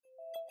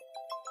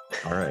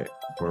All right,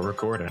 we're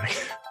recording.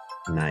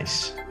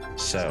 Nice.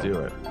 Let's So,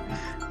 do it.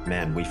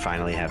 man, we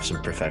finally have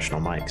some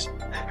professional mics.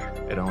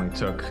 It only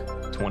took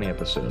 20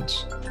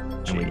 episodes,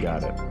 and we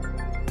got it.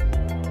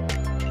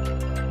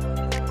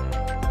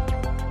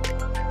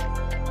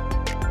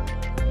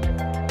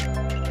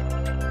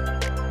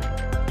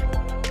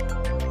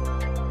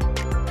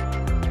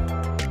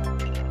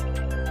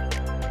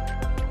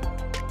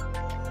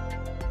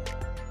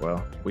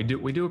 Well, we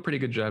do a pretty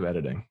good job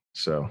editing,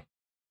 so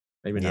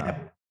maybe not. Yeah,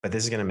 but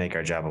this is going to make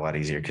our job a lot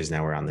easier because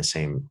now we're on the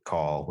same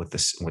call with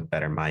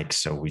better mics,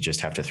 so we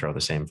just have to throw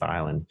the same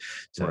file in.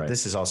 So Right.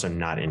 This is also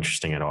not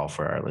interesting at all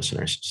for our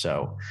listeners.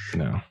 So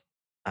No.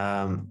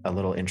 a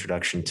little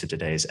introduction to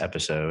today's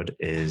episode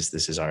is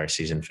this is our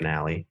season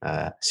finale,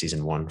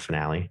 season 1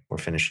 finale. We're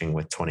finishing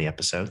with 20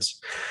 episodes,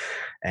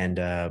 and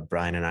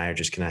Brian and I are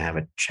just going to have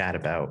a chat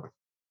about,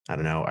 I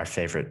don't know, our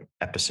favorite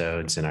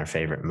episodes and our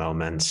favorite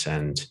moments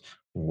and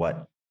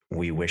what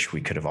we wish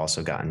we could have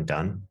also gotten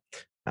done.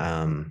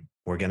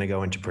 We're going to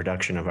go into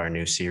production of our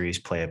new series,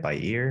 Play It By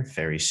Ear,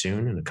 very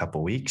soon in a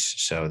couple weeks.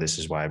 So this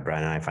is why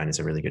Brian and I find it's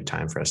a really good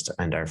time for us to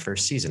end our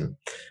first season.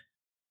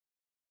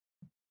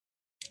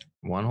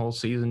 One whole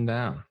season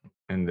down,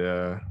 and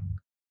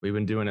we've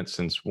been doing it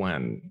since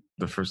when?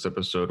 The first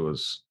episode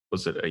was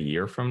it a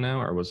year from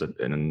now, or was it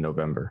in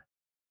November?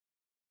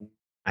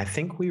 I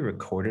think we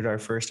recorded our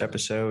first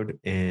episode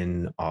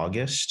in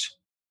August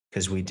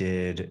because we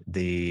did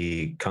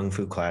the Kung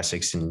Fu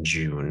Classics in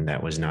June.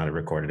 That was not a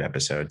recorded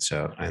episode.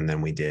 So, and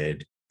then we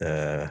did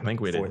the. I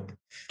think we did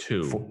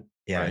two.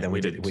 Yeah, right? then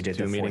we did two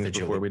the meetings 4th of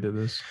before July. we did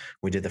this.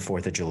 We did the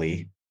 4th of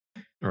July.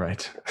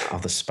 Right. All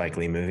the Spike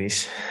Lee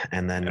movies,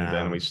 and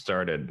then we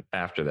started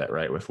after that,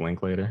 right, with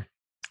Linklater.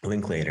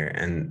 Linklater,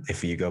 and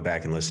if you go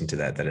back and listen to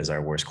that, that is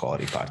our worst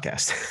quality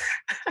podcast.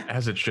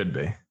 As it should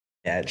be.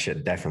 Yeah, it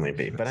should definitely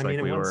be. But It's I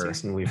mean, like in one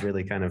season, we've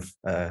really kind of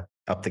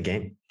upped the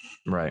game.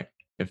 Right.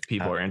 If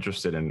people are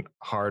interested in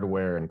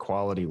hardware and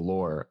quality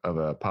lore of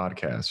a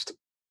podcast,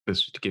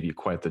 this would give you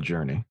quite the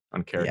journey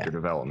on character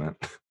development.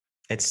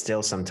 It's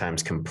still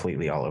sometimes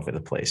completely all over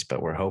the place,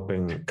 but we're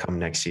hoping come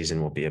next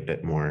season will be a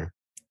bit more,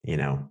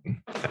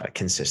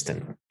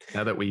 consistent.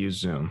 Now that we use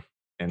Zoom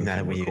and now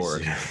that we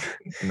record, use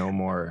Zoom. No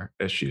more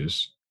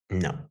issues.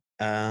 No.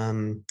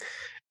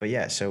 But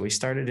yeah, so we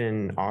started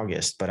in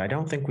August, but I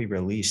don't think we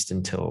released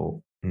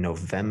until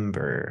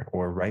November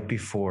or right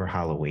before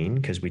Halloween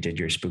because we did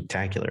your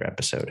Spooktacular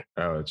episode.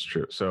 Oh, it's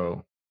true.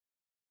 So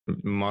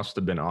it must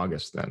have been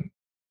August then.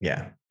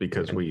 Yeah.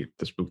 Because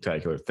the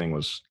Spooktacular thing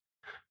was,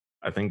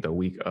 I think, the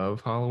week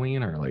of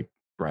Halloween or like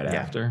right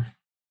after.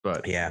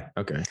 But yeah.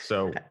 Okay.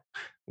 So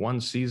one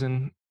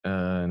season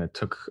and it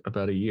took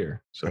about a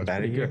year. So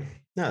about a year. Good.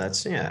 No, I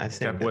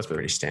think that's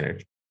pretty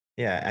standard.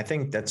 Yeah. I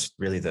think that's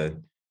really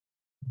the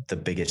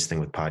biggest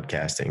thing with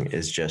podcasting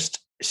is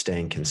just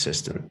staying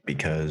consistent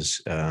because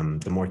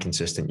the more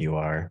consistent you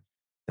are,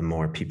 the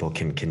more people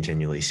can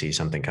continually see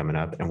something coming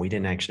up. And we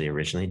didn't actually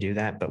originally do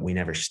that, but we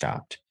never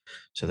stopped.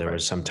 So there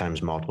was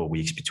sometimes multiple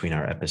weeks between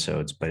our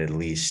episodes, but at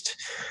least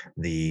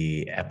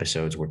the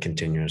episodes were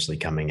continuously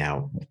coming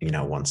out,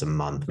 once a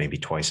month, maybe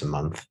twice a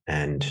month.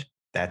 And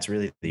that's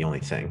really the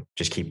only thing.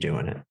 Just keep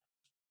doing it.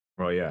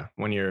 Well, yeah,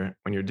 when you're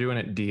doing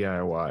it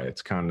DIY,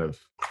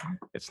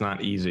 it's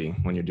not easy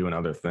when you're doing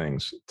other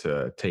things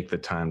to take the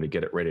time to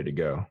get it ready to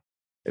go,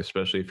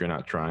 especially if you're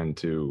not trying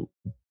to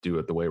do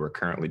it the way we're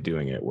currently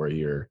doing it, where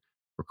you're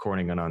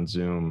recording it on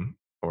Zoom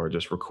or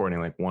just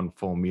recording like one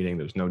full meeting.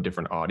 There's no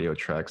different audio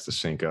tracks to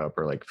sync up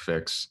or like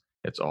fix.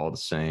 It's all the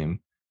same.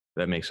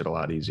 That makes it a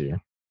lot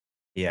easier.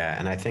 Yeah.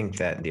 And I think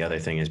that the other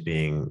thing is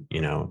being,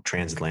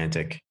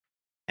 transatlantic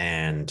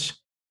and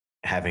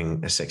having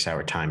a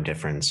 6-hour time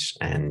difference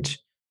and,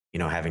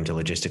 having to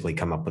logistically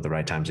come up with the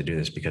right time to do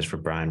this, because for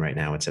Brian right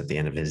now, it's at the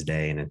end of his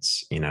day and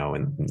it's,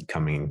 and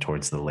coming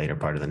towards the later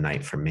part of the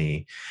night for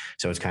me.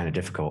 So it's kind of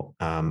difficult.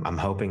 I'm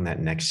hoping that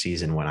next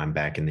season, when I'm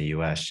back in the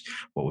US,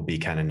 what would be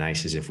kind of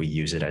nice is if we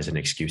use it as an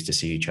excuse to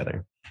see each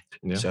other.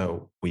 Yeah.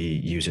 So we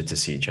use it to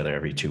see each other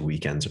every 2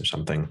 weekends or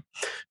something,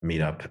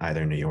 meet up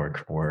either in New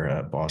York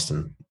or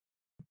Boston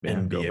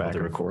and be able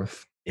to record.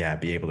 Yeah.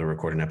 Be able to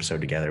record an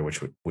episode together,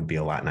 which would be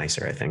a lot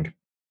nicer, I think.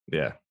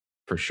 Yeah,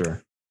 for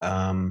sure.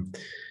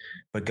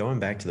 But going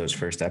back to those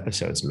first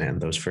episodes, man,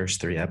 those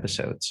first 3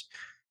 episodes,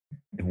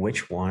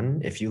 which one,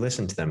 if you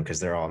listen to them,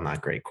 because they're all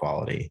not great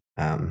quality.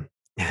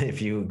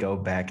 If you go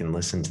back and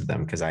listen to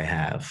them, because I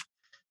have,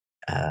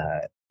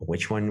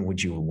 which one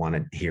would you want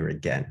to hear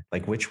again?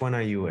 Like, which one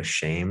are you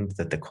ashamed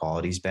that the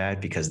quality's bad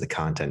because the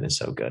content is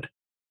so good?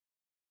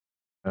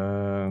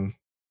 I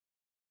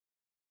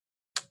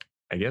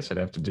guess I'd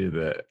have to do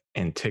the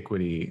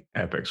Antiquity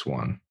Epics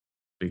one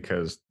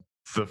because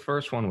the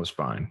first one was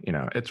fine.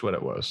 It's what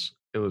it was.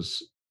 It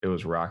was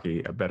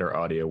rocky. A better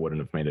audio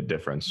wouldn't have made a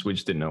difference. We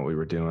just didn't know what we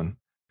were doing.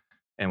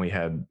 And we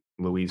had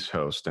Luis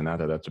host, and not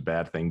that that's a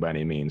bad thing by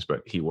any means,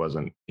 but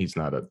he's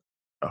not a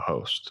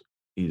host.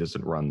 He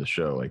doesn't run the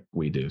show like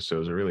we do. So it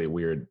was a really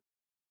weird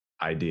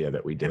idea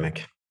that we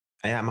did.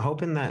 I'm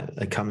hoping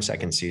that come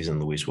second season,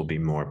 Luis will be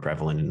more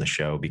prevalent in the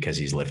show because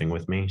he's living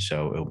with me.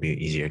 So it'll be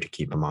easier to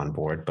keep him on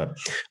board. But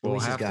We'll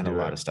Luis has have to got a do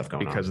lot it of stuff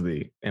going because on. of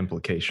the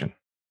implication.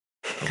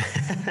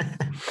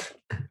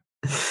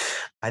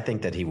 I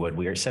think that he would.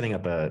 We are setting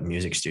up a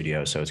music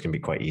studio, so it's going to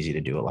be quite easy to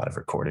do a lot of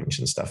recordings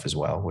and stuff as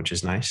well, which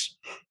is nice.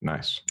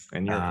 Nice.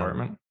 In your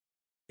apartment?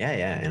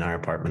 Yeah, in our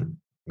apartment.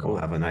 Cool.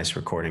 We'll have a nice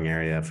recording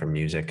area for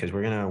music because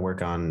we're going to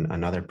work on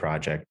another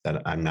project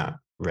that I'm not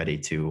ready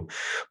to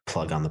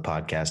plug on the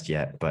podcast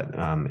yet, but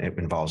it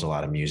involves a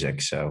lot of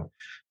music. So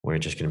we're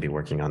just going to be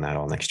working on that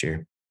all next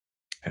year.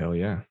 Hell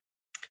yeah.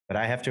 But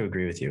I have to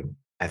agree with you.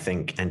 I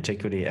think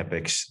Antiquity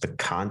Epics, the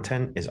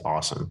content is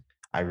awesome.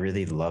 I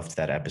really loved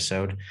that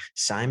episode.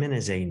 Simon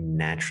is a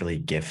naturally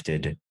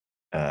gifted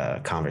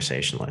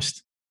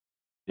conversationalist.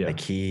 Yeah. Like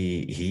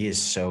he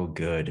is so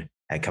good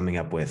at coming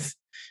up with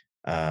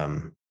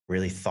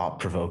really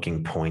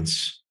thought-provoking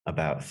points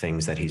about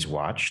things that he's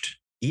watched,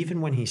 even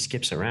when he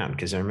skips around.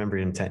 Because I remember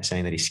him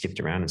saying that he skipped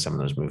around in some of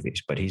those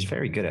movies, but he's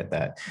very good at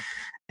that.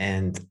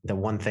 And the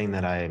one thing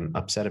that I'm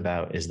upset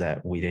about is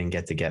that we didn't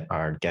get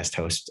our guest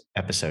host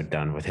episode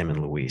done with him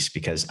and Luis,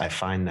 because I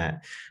find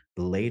that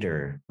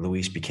later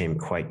Luis became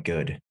quite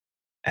good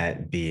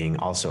at being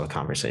also a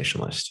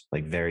conversationalist,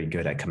 like very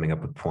good at coming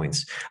up with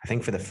points. I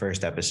think for the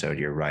first episode,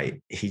 you're right.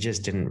 He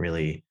just didn't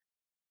really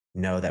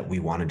know that we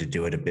wanted to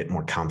do it a bit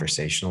more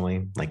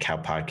conversationally, like how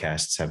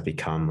podcasts have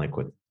become, like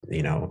with,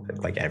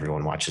 like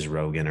everyone watches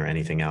Rogan or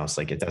anything else.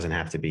 Like it doesn't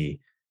have to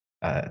be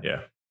a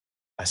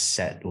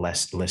set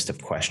list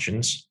of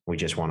questions. We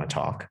just want to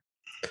talk.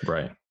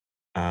 Right.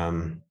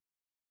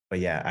 But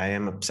yeah, I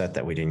am upset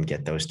that we didn't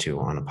get those two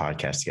on a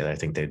podcast together. I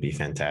think they'd be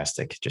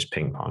fantastic, just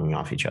ping ponging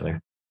off each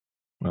other.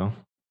 Well,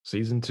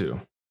 season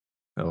 2,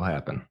 it'll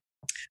happen.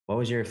 What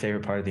was your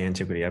favorite part of the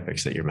Antiquity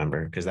Epics that you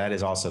remember? Because that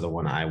is also the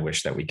one I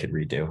wish that we could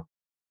redo.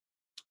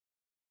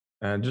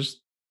 I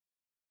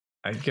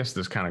guess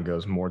this kind of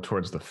goes more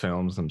towards the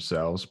films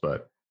themselves,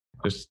 but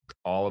just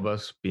all of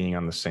us being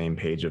on the same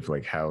page of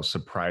like how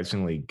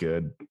surprisingly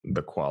good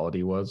the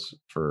quality was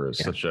for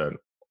such a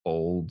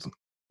old,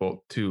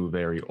 well, 2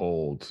 very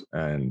old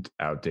and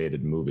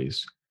outdated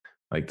movies.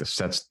 Like the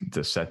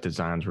set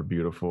designs were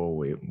beautiful.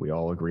 We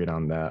all agreed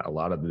on that. A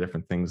lot of the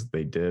different things that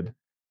they did,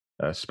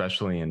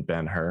 especially in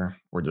Ben-Hur,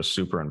 were just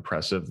super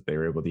impressive. They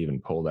were able to even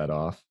pull that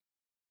off.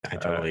 I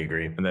totally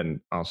agree. And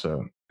then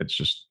also, it's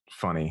just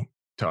funny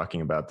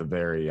talking about the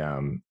very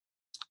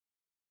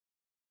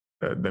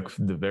the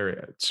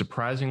very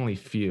surprisingly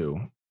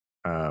few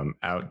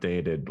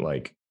outdated,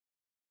 like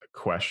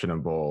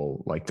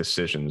questionable, like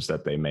decisions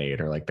that they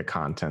made, or like the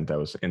content that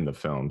was in the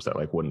films that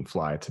like wouldn't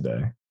fly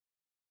today,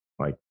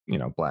 like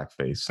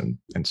blackface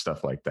and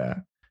stuff like that.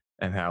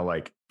 And how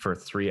like for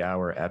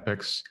 3-hour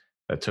epics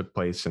that took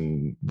place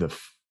in the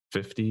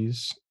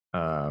 50s or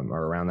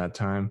around that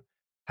time,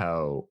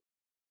 how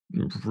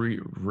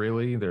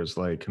really there's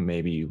like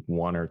maybe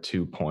 1 or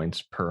 2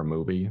 points per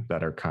movie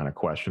that are kind of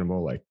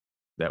questionable, like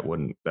that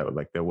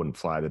wouldn't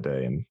fly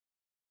today. And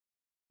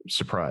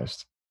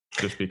surprised,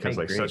 just because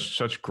like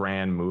such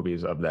grand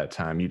movies of that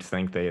time, you'd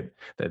think that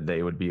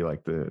they would be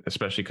like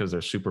especially because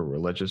they're super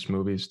religious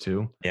movies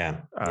too.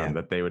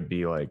 That they would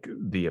be like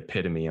the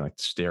epitome, like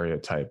the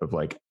stereotype of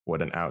like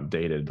what an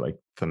outdated like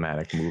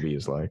thematic movie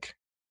is like.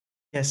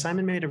 Yeah,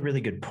 Simon made a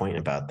really good point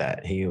about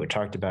that. He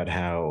talked about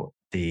how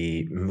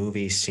the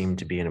movies seemed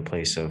to be in a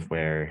place of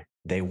where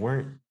they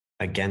weren't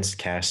against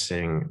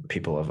casting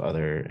people of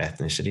other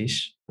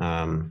ethnicities,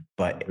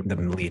 but the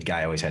lead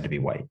guy always had to be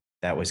white.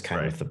 That was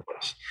kind of the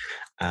place.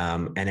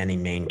 And any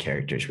main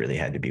characters really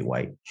had to be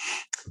white.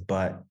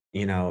 But,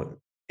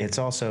 it's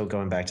also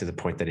going back to the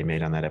point that he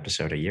made on that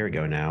episode a year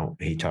ago now.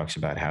 He talks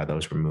about how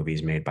those were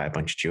movies made by a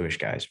bunch of Jewish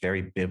guys,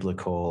 very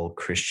biblical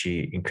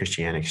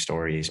Christianic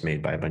stories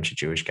made by a bunch of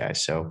Jewish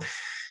guys. So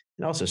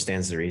it also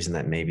stands to reason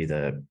that maybe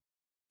the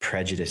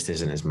prejudice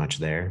isn't as much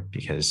there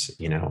because,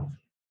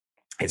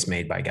 it's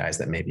made by guys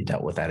that maybe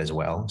dealt with that as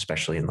well,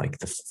 especially in like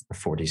the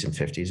 40s and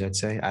 50s, I'd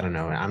say. I don't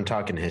know. I'm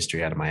talking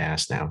history out of my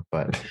ass now,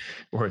 but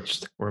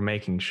we're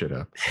making shit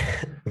up.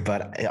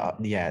 But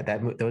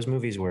those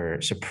movies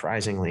were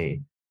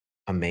surprisingly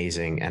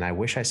amazing, and I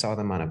wish I saw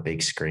them on a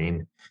big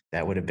screen.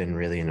 That would have been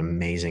really an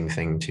amazing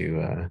thing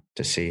to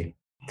see.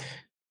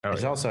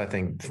 It's also, I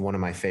think, one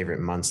of my favorite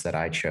months that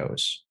I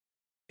chose,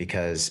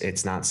 because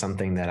it's not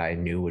something that I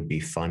knew would be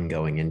fun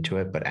going into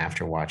it, but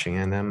after watching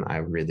them, I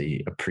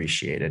really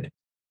appreciated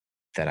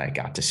that I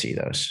got to see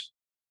those.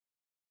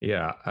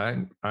 Yeah,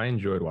 I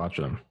enjoyed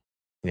watching them.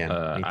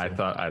 Yeah, I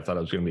thought it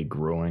was going to be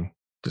grueling,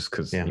 just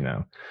because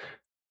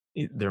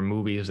they're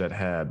movies that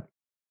had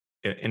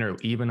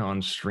even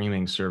on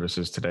streaming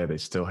services today, they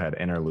still had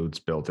interludes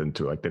built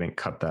into it. Like they didn't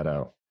cut that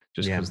out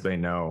just because they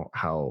know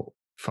how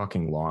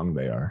fucking long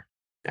they are.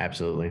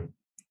 Absolutely.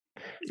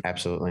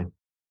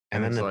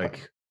 And then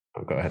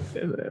go ahead.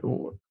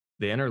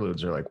 The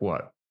interludes are like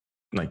what,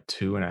 like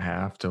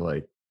 2.5 to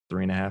like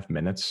 3.5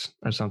 minutes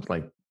or something.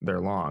 Like they're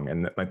long,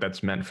 and like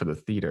that's meant for the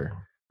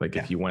theater. Like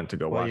Yeah. if you went to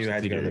go Well, watch you the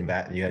had to go to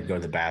theater, you had to go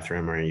to the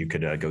bathroom, or you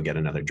could go get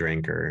another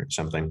drink or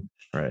something.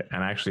 right?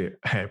 And actually,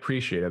 I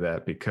appreciated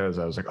that because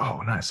I was like,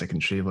 oh, nice, I can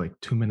shave like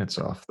 2 minutes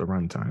off the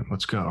runtime.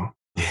 Let's go.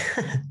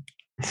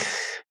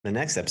 The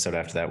next episode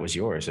after that was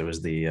yours. It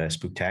was the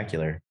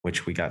Spooktacular,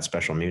 which we got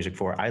special music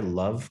for. I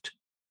loved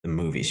the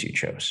movies you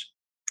chose.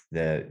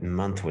 The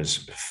month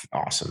was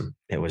awesome.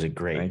 It was a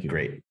Thank you.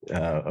 great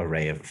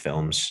array of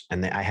films,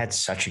 and I had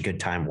such a good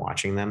time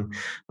watching them.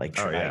 Like,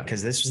 Oh yeah,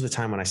 because this was the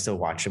time when I still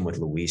watched them with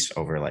Luis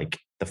over like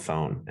the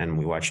phone, and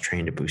we watched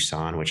Train to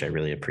Busan, which I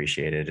really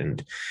appreciated.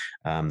 And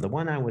the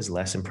one I was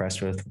less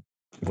impressed with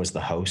was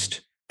The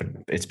Host, but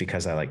it's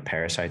because I like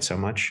Parasite so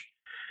much.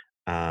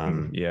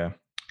 Yeah.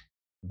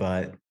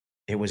 But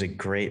it was a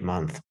great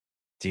month.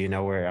 Do you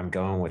know where I'm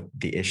going with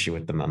the issue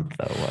with the month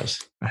though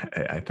was?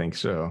 I think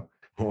so.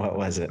 What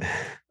was it?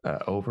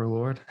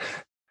 Overlord.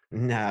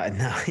 No,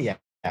 yeah.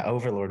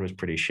 Overlord was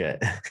pretty shit.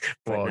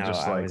 But Well, no,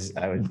 just I like was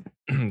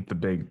the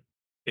big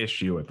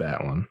issue with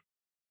that one.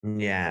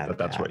 yeah, But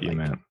that's what you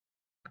meant.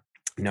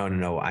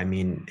 No. I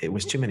mean, it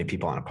was too many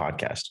people on a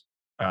podcast.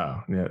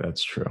 Oh, yeah,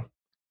 that's true.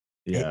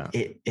 Yeah.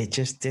 It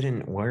just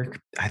didn't work.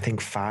 I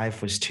think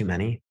 5 was too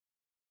many.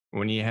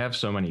 When you have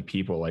so many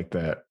people like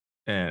that,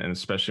 and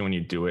especially when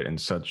you do it in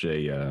such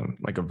a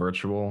like a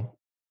virtual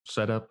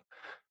setup,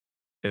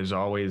 is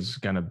always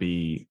going to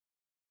be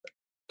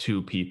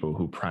two people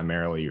who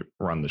primarily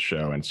run the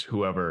show, and it's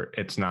whoever.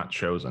 It's not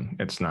chosen.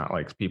 It's not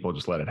like people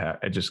just let it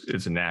happen.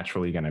 It's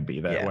naturally going to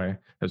be that way.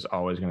 There's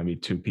always going to be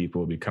two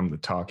people who become the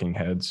talking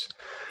heads.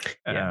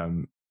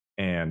 And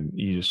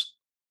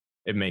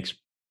it makes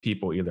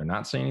people either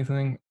not say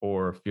anything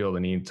or feel the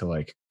need to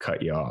like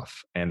cut you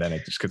off, and then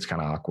it just gets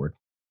kind of awkward.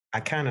 I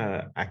kind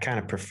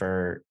of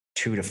prefer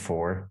 2 to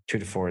 4. 2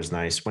 to 4 is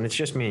nice. When it's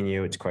just me and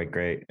you, it's quite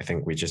great. I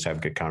think we just have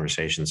good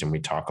conversations and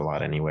we talk a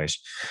lot anyways.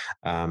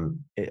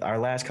 Our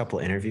last couple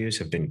of interviews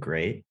have been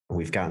great.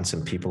 We've gotten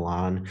some people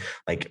on,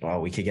 like,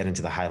 we could get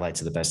into the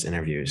highlights of the best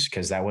interviews,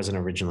 because that wasn't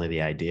originally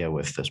the idea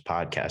with this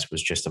podcast.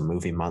 Was just a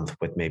movie month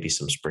with maybe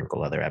some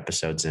sprinkle other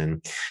episodes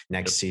in.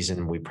 Next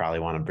season, we probably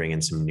want to bring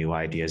in some new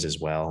ideas as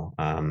well.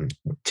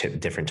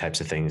 Different types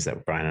of things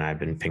that Brian and I have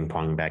been ping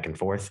ponging back and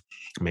forth.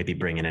 Maybe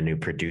bring in a new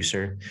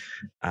producer.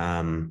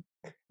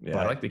 Yeah,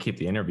 I like to keep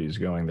the interviews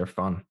going. They're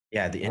fun.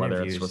 Yeah, the whether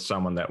interviews it's with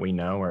someone that we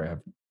know or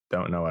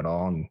don't know at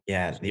all. And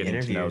yeah, the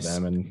interviews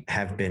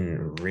have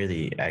been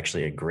really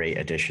actually a great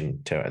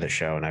addition to the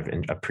show, and I've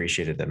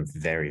appreciated them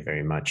very,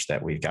 very much.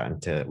 That we've gotten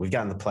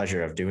the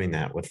pleasure of doing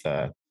that with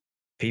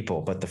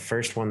people. But the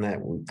first one that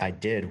I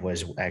did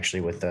was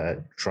actually with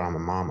Drama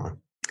Mama,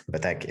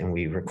 and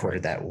we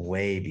recorded that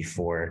way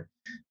before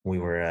we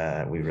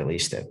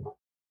released it.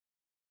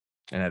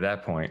 And at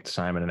that point,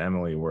 Simon and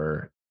Emily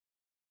were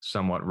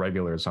somewhat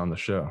regulars on the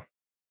show.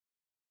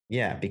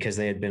 Yeah, because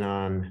they had been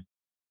on.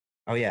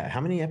 Oh yeah,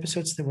 how many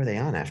episodes were they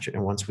on after?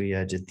 And once we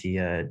did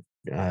the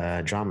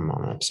Drama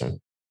Mama episode,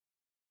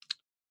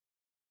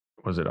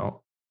 was it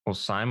all? Well,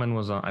 Simon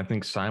was on. I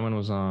think Simon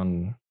was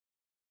on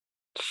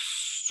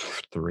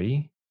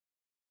 3,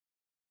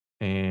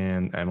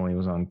 and Emily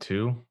was on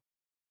 2.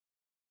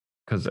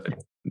 Because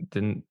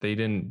they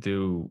didn't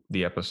do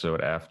the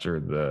episode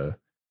after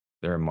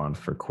their month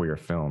for queer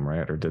film,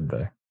 right? Or did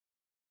they?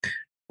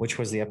 Which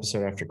was the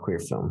episode after queer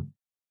film?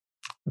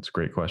 That's a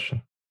great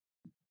question.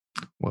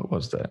 What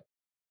was that?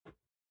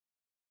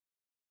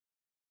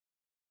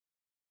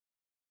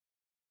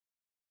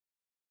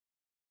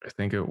 I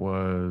think it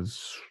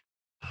was.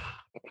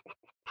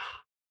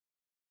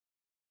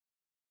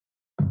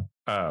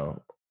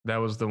 Oh, that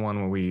was the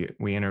one where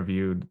we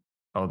interviewed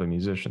all the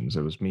musicians.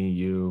 It was me,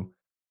 you,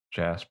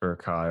 Jasper,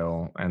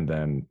 Kyle, and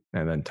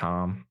then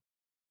Tom.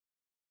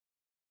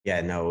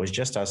 Yeah, no, it was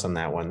just us on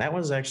that one. That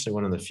was actually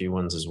one of the few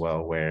ones as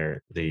well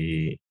where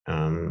the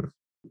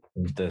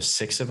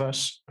 6 of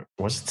us,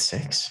 was it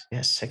 6?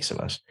 Yeah, 6 of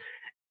us.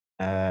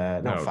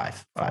 No,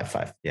 5.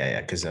 Yeah,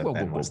 because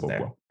Ben wasn't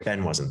there.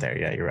 Ben wasn't there.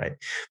 Yeah, you're right.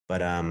 But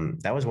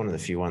that was one of the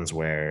few ones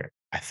where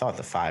I thought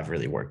the 5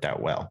 really worked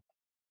out well.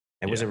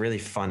 It was a really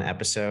fun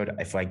episode.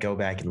 If I go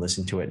back and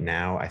listen to it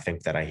now, I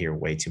think that I hear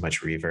way too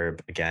much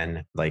reverb.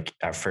 Again, like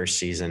our first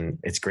season,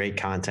 it's great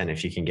content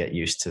if you can get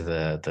used to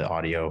the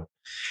audio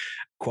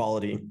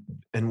quality,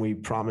 and we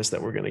promise that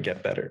we're going to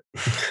get better.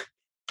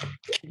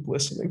 Keep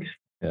listening.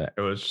 Yeah,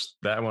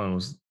 that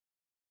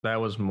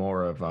was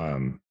more of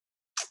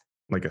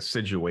like a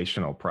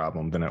situational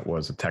problem than it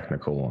was a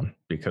technical one,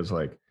 because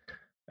like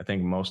I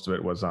think most of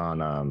it was on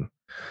the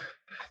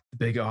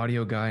big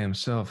audio guy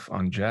himself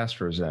on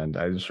Jasper's end.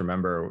 I just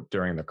remember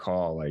during the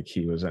call, like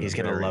he's going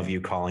to love you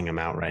calling him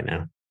out right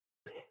now.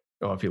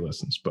 Oh, if he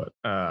listens, but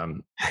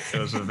it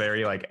was a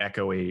very like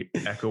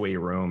echoey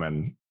room,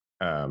 and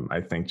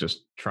I think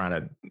just trying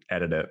to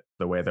edit it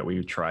the way that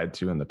we tried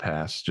to in the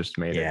past just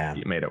made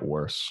it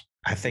worse.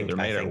 I think it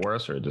made it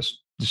worse, or it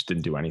just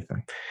didn't do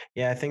anything.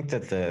 Yeah, I think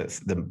that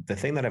the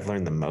thing that I've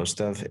learned the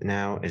most of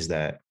now is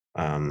that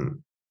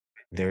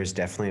there's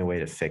definitely a way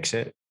to fix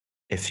it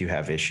if you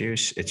have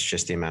issues. It's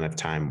just the amount of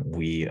time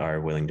we are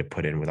willing to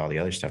put in with all the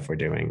other stuff we're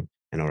doing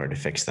in order to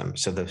fix them.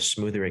 So the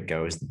smoother it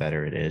goes, the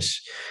better it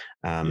is.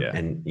 Yeah.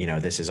 And,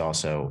 this is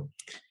also,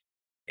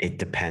 it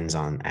depends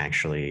on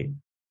actually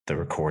the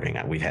recording.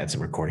 We've had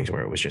some recordings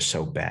where it was just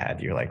so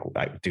bad. You're like,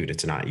 dude,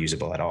 it's not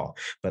usable at all.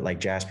 But like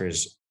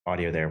Jasper's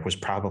audio there was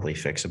probably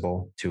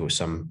fixable to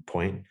some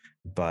point,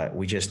 but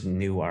we just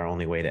knew our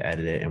only way to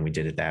edit it, and we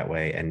did it that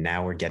way. And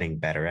now we're getting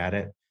better at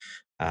it.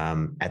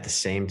 At the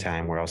same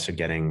time, we're also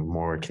getting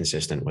more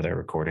consistent with our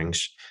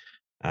recordings.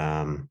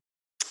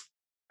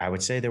 I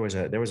would say there was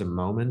a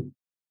moment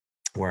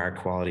where our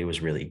quality was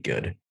really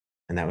good.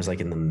 And that was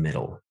like in the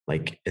middle,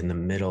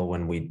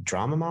 when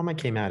Drama Mama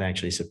came out,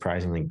 actually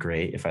surprisingly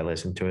great. If I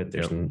listen to it,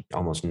 there's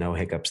almost no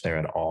hiccups there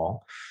at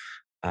all.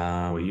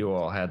 Well, you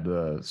all had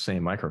the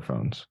same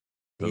microphones.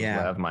 Those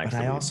lav mics.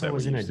 But I also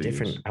was in a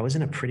different, I was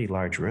in a pretty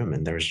large room,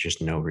 and there was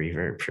just no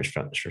reverb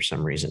for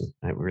some reason.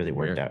 It really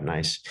worked out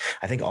nice.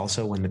 I think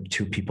also when the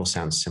two people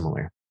sound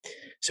similar.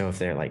 So if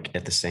they're like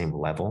at the same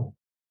level,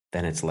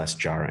 then it's less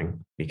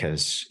jarring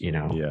because,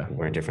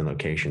 we're in different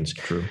locations.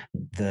 True.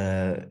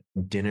 Our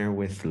dinner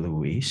with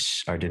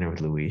Luis,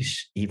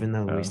 even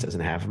though Luis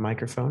doesn't have a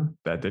microphone.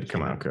 That did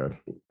come out good.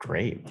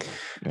 Great.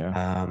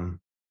 Yeah.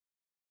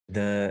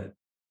 There's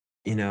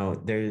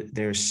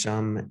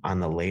some on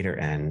the later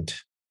end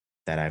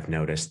that I've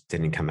noticed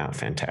didn't come out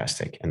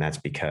fantastic. And that's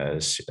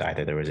because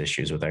either there was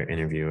issues with our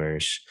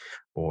interviewers,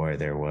 or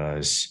there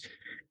was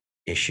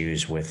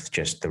issues with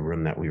just the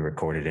room that we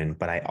recorded in.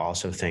 But I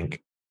also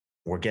think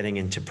we're getting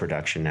into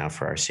production now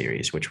for our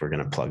series, which we're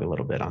going to plug a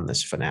little bit on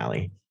this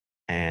finale.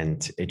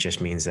 And it just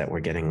means that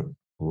we're getting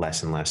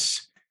less and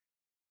less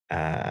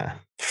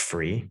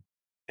free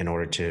in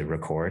order to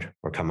record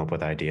or come up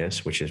with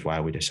ideas, which is why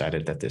we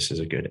decided that this is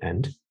a good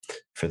end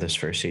for this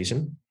first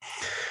season.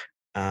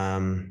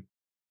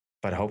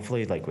 But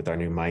hopefully, like with our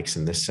new mics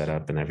and this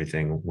setup and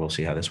everything, we'll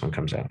see how this one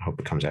comes out. Hope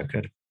it comes out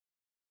good.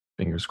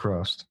 Fingers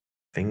crossed.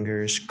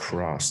 Fingers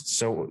crossed.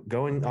 So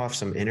going off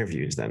some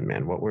interviews then,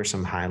 man, what were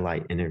some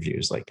highlight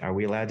interviews? Like, are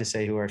we allowed to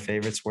say who our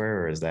favorites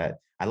were, or is that,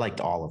 I liked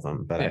all of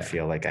them, but I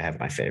feel like I have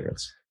my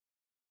favorites.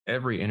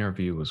 Every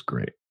interview was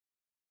great.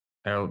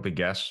 The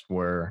guests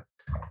were,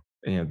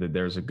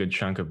 there's a good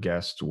chunk of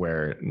guests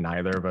where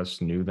neither of us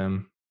knew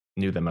them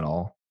at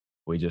all.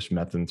 We just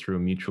met them through a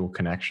mutual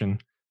connection,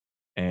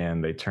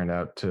 and they turned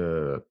out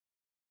to,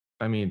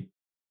 they're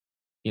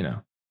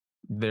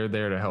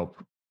there to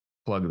help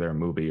plug their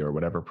movie or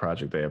whatever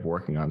project they have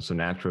working on. So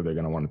naturally, they're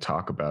going to want to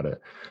talk about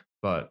it.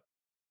 But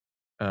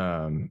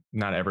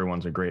not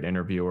everyone's a great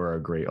interviewer or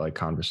a great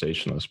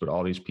conversationalist. But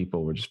all these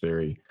people were just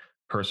very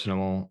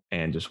personal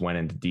and just went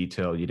into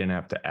detail. You didn't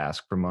have to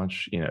ask for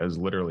much. It was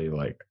literally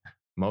like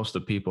most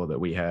of the people that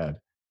we had,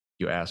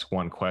 you ask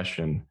one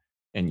question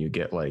and you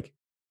get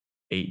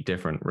 8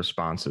 different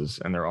responses,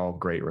 and they're all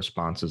great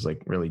responses,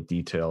 really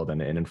detailed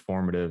and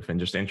informative and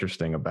just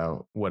interesting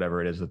about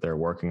whatever it is that they're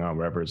working on,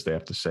 whatever it is they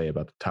have to say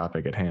about the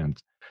topic at hand.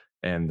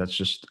 And that's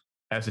just,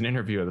 as an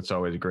interviewer, that's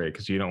always great,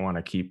 because you don't want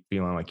to keep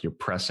feeling like you're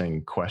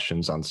pressing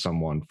questions on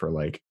someone for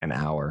an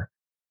hour,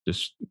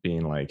 just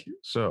being like,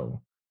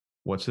 so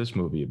what's this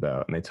movie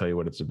about? And they tell you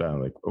what it's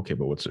about. Okay,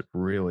 but what's it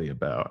really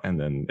about? And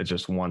then it's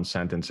just one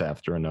sentence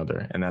after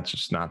another. And that's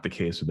just not the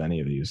case with any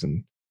of these.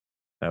 And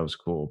that was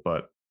cool.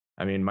 But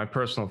my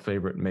personal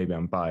favorite, maybe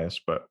I'm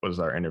biased, but was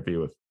our interview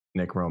with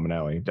Nick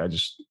Romanelli. I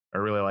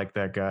really like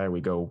that guy.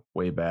 We go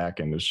way back,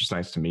 and it was just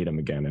nice to meet him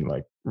again and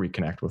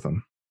reconnect with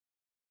him.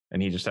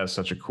 And he just has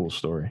such a cool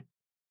story.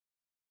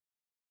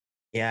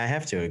 Yeah, I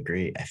have to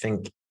agree. I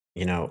think,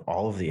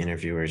 all of the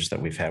interviewers that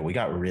we've had, we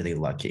got really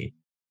lucky.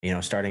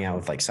 Starting out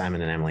with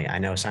Simon and Emily. I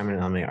know Simon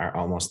and Emily are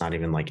almost not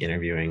even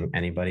interviewing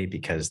anybody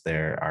because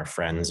they're our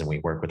friends and we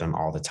work with them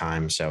all the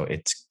time. So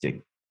it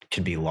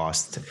can be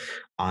lost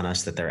on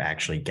us that they're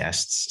actually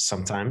guests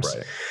sometimes,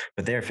 right.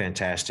 But they're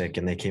fantastic.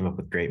 And they came up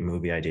with great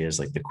movie ideas,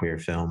 like the Queer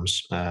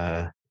Films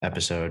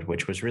episode,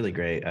 which was really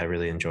great. I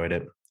really enjoyed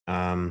it.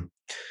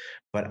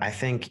 But I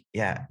think,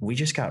 we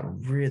just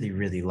got really,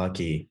 really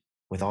lucky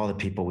with all the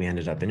people we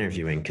ended up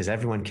interviewing, because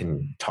everyone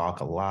can talk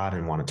a lot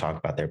and want to talk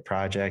about their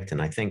project.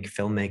 And I think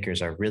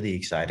filmmakers are really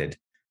excited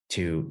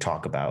to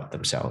talk about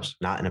themselves,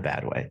 not in a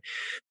bad way,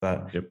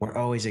 but we're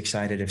always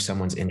excited if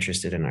someone's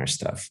interested in our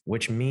stuff,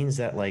 which means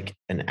that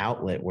an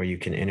outlet where you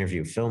can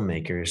interview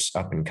filmmakers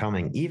up and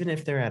coming, even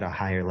if they're at a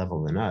higher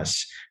level than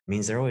us,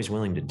 means they're always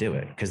willing to do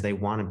it because they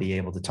want to be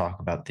able to talk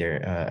about their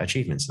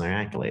achievements and their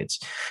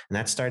accolades. And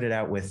that started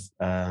out with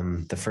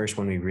the first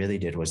one we really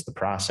did was The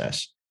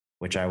Process,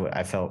 which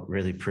I felt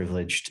really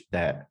privileged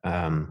that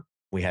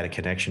we had a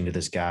connection to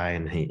this guy,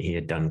 and he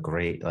had done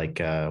great,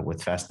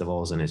 with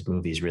festivals, and his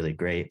movie's really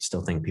great.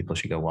 Still think people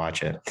should go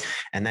watch it.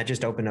 And that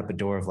just opened up a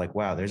door of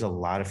wow, there's a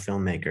lot of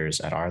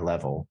filmmakers at our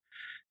level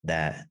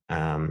that,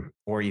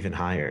 or even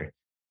higher,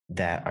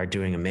 that are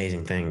doing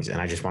amazing things. And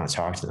I just want to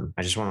talk to them.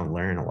 I just want to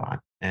learn a lot.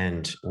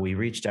 And we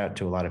reached out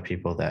to a lot of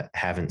people that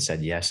haven't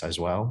said yes as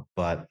well,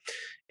 but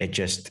it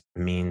just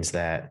means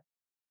that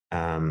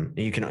all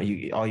you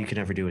can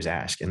ever do is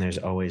ask, and there's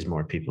always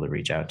more people to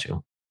reach out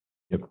to.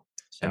 Yep.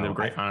 So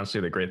and honestly,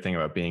 the great thing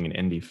about being an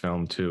indie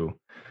film too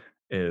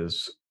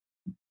is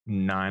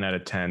 9 out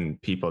of 10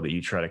 people that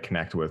you try to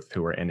connect with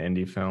who are in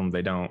indie film,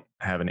 they don't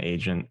have an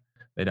agent.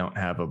 They don't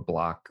have a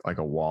block, like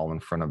a wall in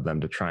front of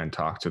them to try and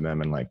talk to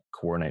them and like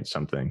coordinate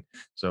something.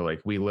 So like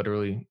we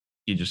literally,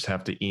 you just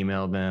have to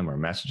email them or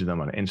message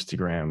them on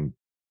Instagram,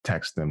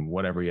 text them,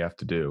 whatever you have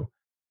to do.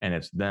 And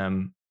it's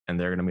them and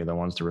they're going to be the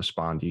ones to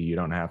respond to you. You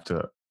don't have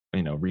to,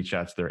 reach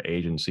out to their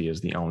agency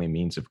as the only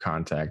means of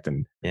contact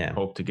and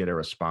hope to get a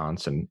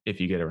response. And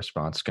if you get a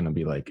response, it's going to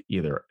be like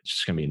either it's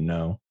just going to be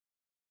no.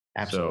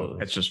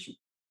 Absolutely. So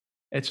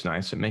it's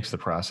nice. It makes the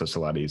process a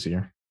lot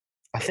easier.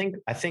 I think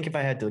if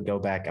I had to go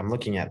back, I'm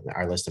looking at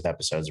our list of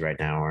episodes right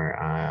now.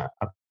 We're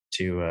up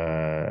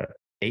to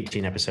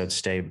 18 episodes.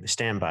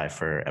 Stand by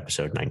for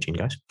episode 19,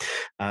 guys.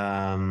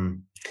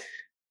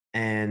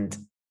 And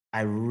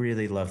I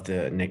really loved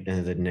the Nick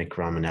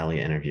Romanelli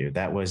interview.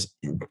 That was,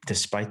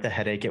 despite the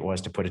headache it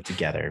was to put it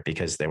together,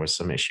 because there was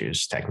some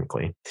issues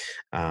technically.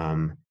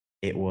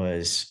 It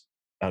was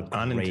a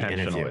great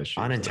interview. Issues,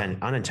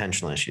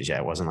 unintentional issues. Yeah,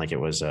 it wasn't like it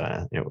was.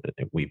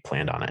 We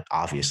planned on it,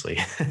 obviously.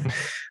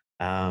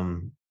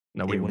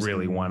 No, we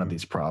really wanted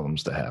these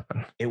problems to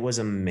happen. It was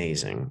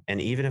amazing.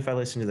 And even if I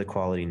listen to the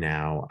quality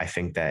now, I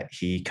think that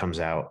he comes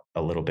out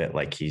a little bit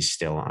like he's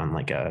still on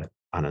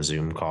a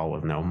Zoom call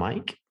with no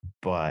mic,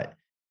 but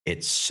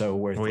it's so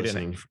worth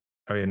listening.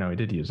 Oh yeah, no, he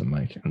did use a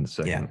mic in the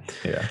second.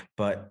 Yeah.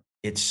 But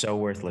it's so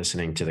worth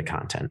listening to the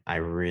content. I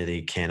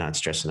really cannot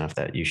stress enough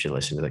that you should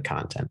listen to the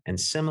content. And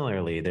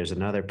similarly, there's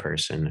another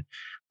person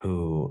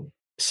who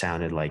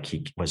sounded like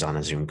he was on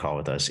a Zoom call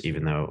with us,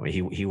 even though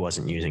he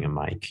wasn't using a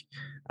mic.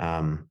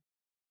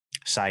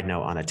 Side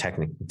note on a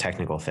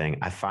technical thing,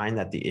 I find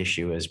that the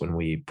issue is when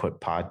we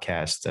put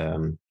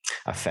podcast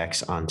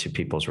effects onto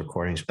people's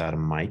recordings without a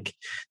mic,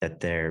 that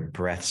their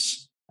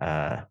breaths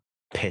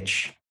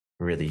pitch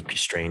really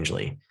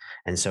strangely.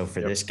 And so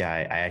for this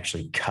guy, I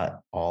actually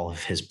cut all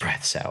of his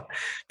breaths out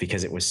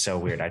because it was so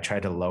weird. I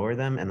tried to lower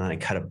them and then I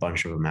cut a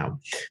bunch of them out.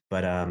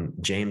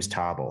 But James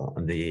Tobble,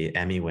 the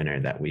Emmy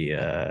winner that we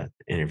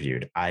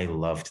interviewed, I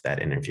loved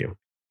that interview.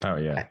 Oh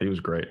yeah, he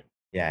was great.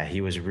 Yeah, he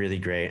was really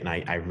great. And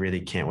I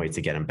really can't wait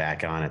to get him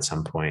back on at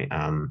some point.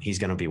 He's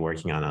going to be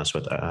working on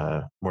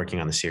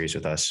the series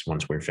with us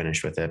once we're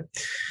finished with it.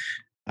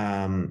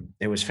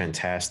 It was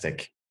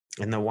fantastic.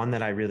 And the one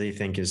that I really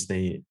think is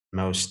the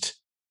most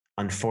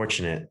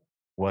unfortunate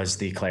was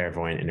the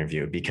Clairvoyant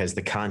interview, because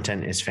the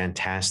content is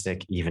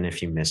fantastic, even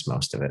if you miss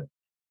most of it.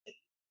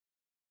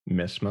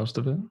 Miss most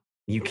of it?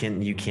 You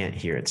can't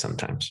hear it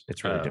sometimes.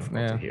 It's really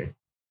difficult to hear.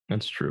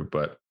 That's true,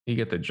 but you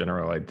get the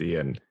general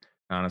idea. And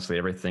honestly,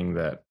 everything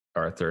that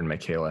Arthur and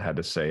Michaela had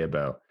to say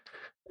about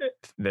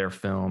their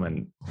film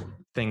and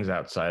things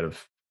outside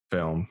of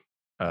film.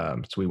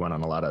 So we went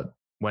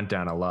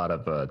down a lot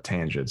of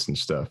tangents and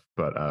stuff,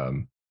 but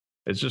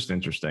it's just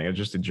interesting. It's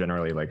just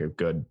generally like a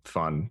good,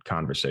 fun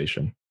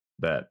conversation.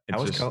 That how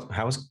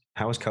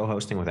was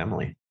co-hosting with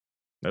Emily?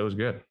 That was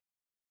good.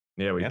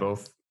 Yeah, we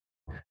both.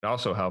 It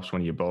also helps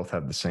when you both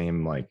have the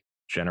same like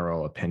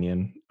general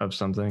opinion of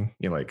something.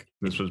 Like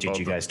this was. Did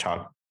you guys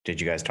talk?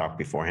 Did you guys talk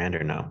beforehand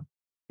or no?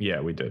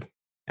 Yeah, we did.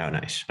 Oh,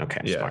 nice.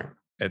 Okay, yeah. Smart.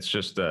 It's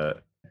just as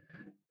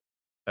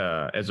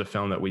a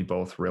film that we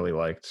both really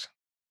liked.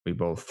 We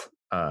both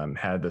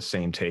had the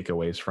same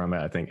takeaways from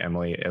it. I think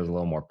Emily is a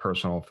little more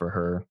personal for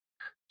her,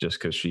 just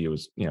because she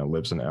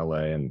lives in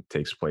LA and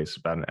takes place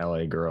about an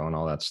LA girl and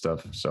all that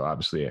stuff. So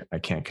obviously I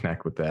can't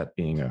connect with that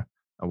being a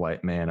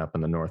white man up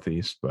in the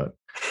Northeast, but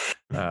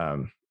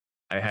I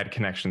had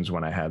connections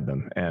when I had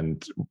them.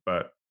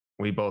 But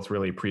we both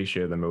really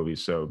appreciated the movie.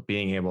 So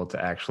being able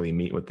to actually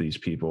meet with these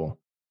people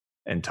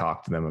and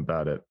talk to them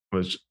about it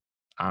was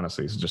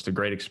honestly, it's just a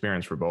great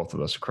experience for both of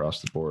us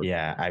across the board.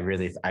 Yeah, I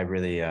really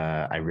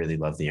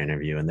love the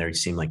interview, and they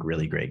seem like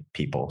really great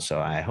people.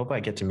 So I hope I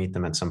get to meet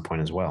them at some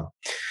point as well.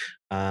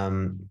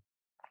 Do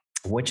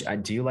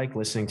you like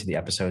listening to the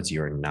episodes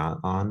you're not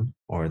on,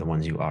 or the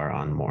ones you are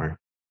on more?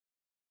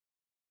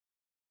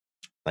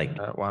 Like,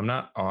 well, I'm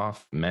not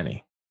off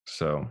many,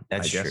 so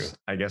that's true.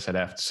 I guess I'd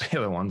have to say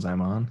the ones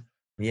I'm on.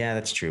 Yeah,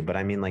 that's true. But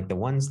I mean, like the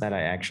ones that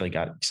I actually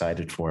got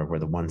excited for were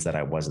the ones that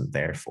I wasn't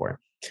there for.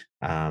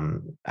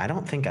 I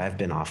don't think I've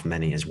been off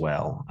many as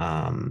well.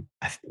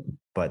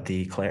 But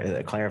the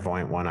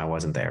Clairvoyant one I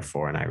wasn't there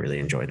for, and I really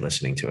enjoyed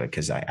listening to it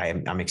because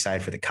I'm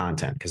excited for the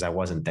content because I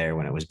wasn't there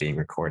when it was being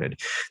recorded.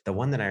 The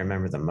one that I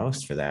remember the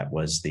most for that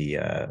was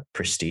the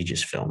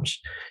Prestigious films.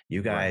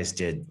 You guys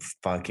did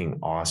fucking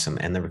awesome,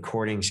 and the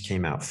recordings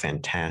came out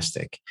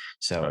fantastic.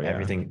 So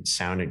everything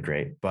sounded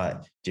great.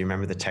 But do you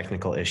remember the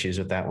technical issues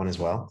with that one as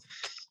well?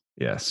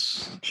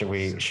 Yes. Should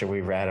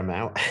we rat him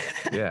out?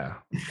 Yeah,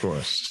 of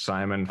course.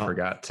 Simon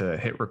forgot to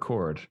hit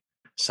record.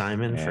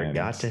 Simon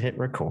forgot to hit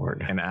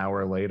record. An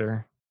hour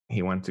later,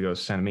 he went to go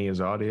send me his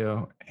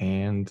audio,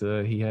 and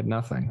he had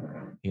nothing.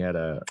 He had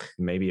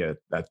maybe a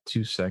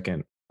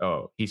 2-second.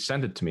 Oh, he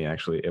sent it to me.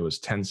 Actually, it was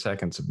 10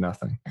 seconds of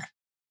nothing.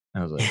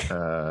 I was like,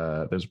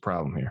 "There's a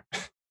problem here."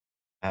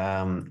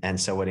 And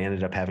so what he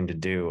ended up having to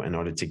do in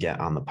order to get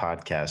on the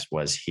podcast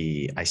was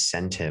I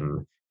sent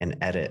him an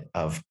edit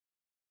of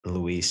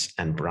Luis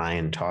and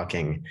Brian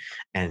talking,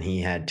 and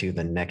he had to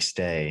the next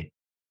day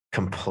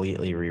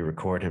completely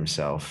re-record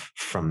himself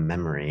from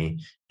memory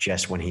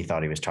just when he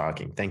thought he was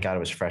talking. Thank God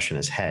it was fresh in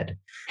his head.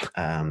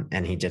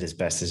 And he did as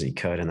best as he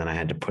could. And then I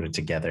had to put it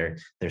together.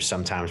 There's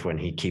sometimes when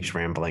he keeps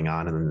rambling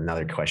on and then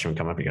another question would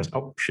come up. He goes,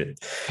 oh, shit.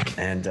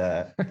 And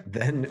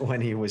then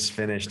when he was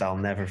finished, I'll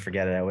never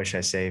forget it. I wish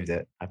I saved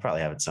it. I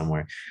probably have it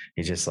somewhere.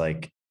 He just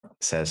like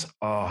says,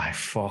 oh, I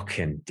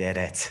fucking did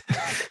it.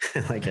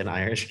 Like an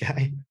Irish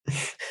guy.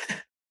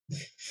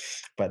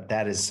 But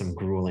that is some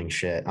grueling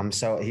shit.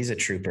 He's a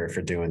trooper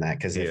for doing that.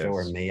 Cause if it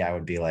were me, I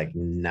would be like,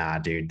 nah,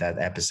 dude, that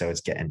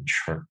episode's getting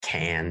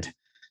canned.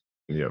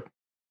 Yep.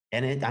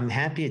 And I'm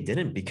happy it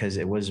didn't, because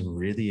it was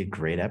really a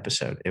great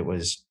episode. It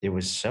was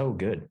so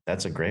good.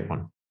 That's a great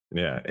one.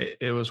 Yeah.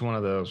 It was one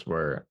of those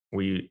where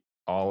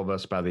all of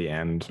us by the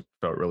end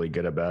felt really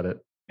good about it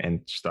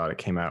and just thought it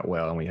came out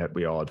well. And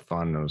we all had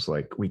fun. And it was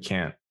like, we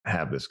can't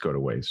have this go to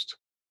waste.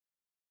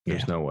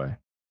 There's no way.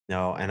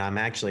 No, and I'm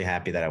actually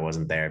happy that I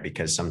wasn't there,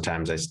 because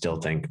sometimes I still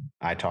think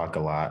I talk a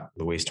lot,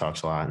 Luis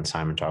talks a lot, and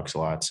Simon talks a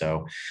lot.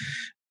 So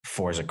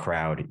for as a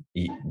crowd,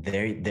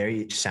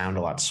 they sound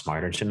a lot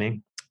smarter to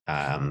me.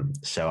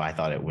 So I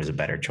thought it was a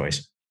better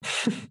choice.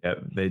 Yeah,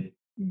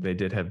 they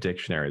did have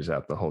dictionaries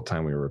out the whole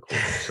time we were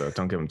recording, so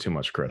don't give them too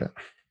much credit.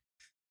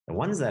 The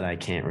ones that I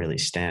can't really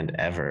stand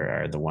ever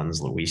are the ones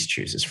Luis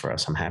chooses for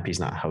us. I'm happy he's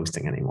not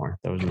hosting anymore.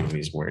 Those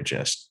movies were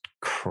just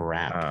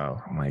crap.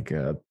 Oh my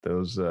God.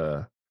 Those,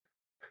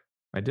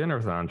 My Dinner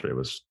with Andre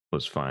was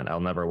fine.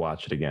 I'll never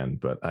watch it again,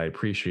 but I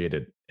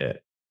appreciated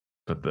it.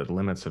 But the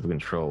Limits of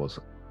Control was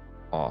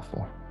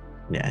awful.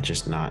 Yeah,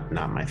 just not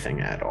my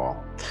thing at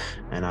all.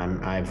 And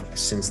I've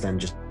since then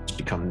just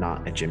become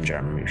not a Jim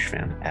Jarmusch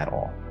fan at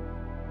all.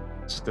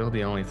 Still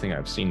the only thing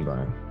I've seen by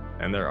him.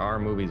 And there are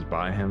movies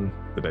by him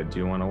that I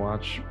do want to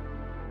watch,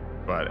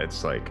 but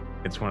it's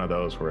one of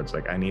those where it's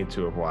like I need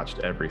to have watched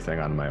everything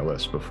on my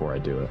list before I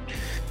do it.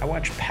 I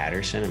watched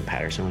Patterson, and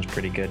Patterson was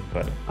pretty good,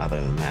 but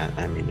other than that,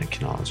 I mean, it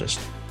can all just,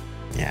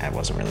 it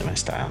wasn't really my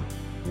style.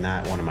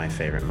 Not one of my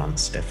favorite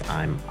months, if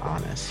I'm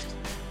honest.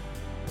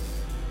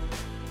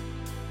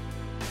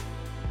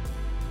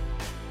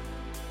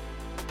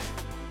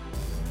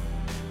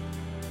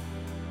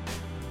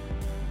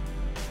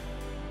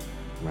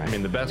 Right. I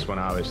mean, the best one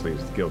obviously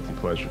is the Guilty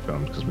Pleasure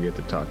films, because we get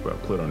to talk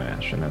about Pluto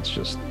Nash, and that's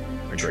just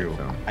a great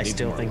film. I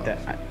still think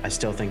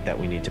that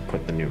we need to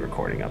put the new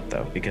recording up,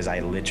 though, because I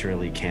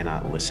literally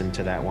cannot listen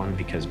to that one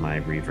because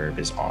my reverb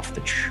is off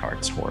the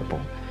charts horrible.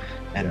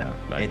 And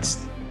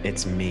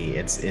it's me.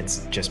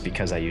 It's just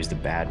because I used a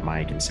bad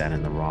mic and sat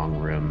in the wrong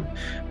room.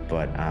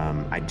 But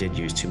I did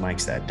use 2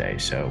 mics that day,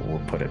 so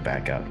we'll put it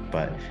back up.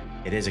 But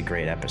it is a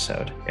great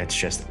episode. It's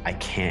just I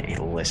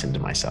can't listen to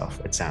myself.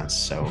 It sounds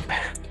so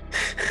bad.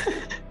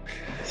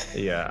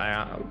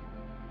 Yeah,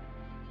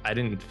 I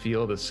didn't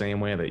feel the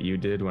same way that you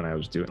did when I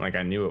was doing, like,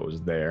 I knew it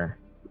was there,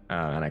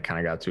 and I kind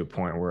of got to a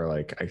point where,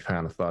 like, I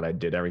kind of thought I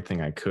did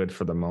everything I could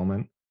for the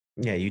moment.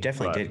 Yeah, you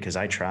definitely did, because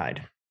I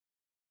tried.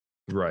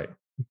 Right,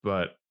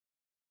 but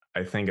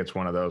I think it's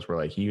one of those where,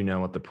 like, you know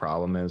what the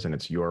problem is, and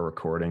it's your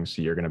recording,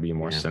 so you're going to be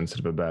more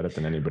sensitive about it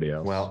than anybody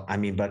else. Well, I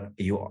mean, but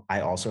I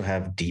also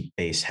have deep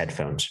bass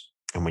headphones.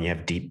 And when you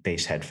have deep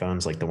bass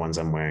headphones, like the ones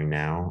I'm wearing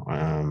now,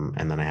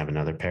 and then I have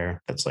another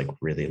pair that's like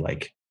really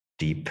like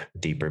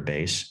deeper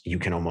bass, you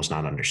can almost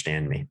not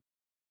understand me.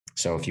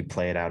 So if you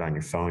play it out on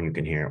your phone, you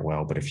can hear it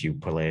well. But if you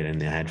play it in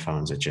the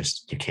headphones,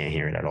 you can't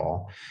hear it at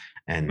all.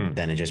 And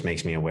then it just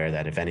makes me aware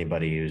that if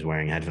anybody who's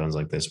wearing headphones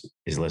like this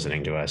is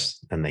listening to us,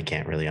 then they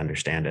can't really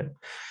understand it.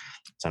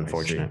 It's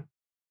unfortunate.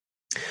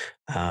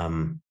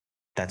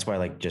 That's why,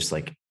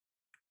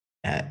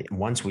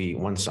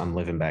 once I'm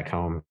living back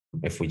home,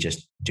 if we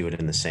just do it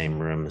in the same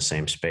room, the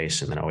same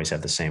space, and then always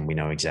have we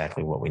know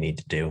exactly what we need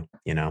to do,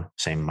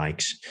 same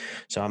mics.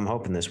 So I'm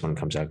hoping this one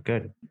comes out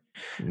good.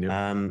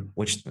 Yep.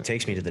 Which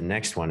takes me to the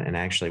next one. And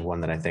actually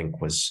one that I think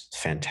was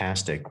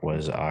fantastic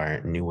was our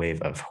New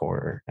Wave of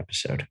Horror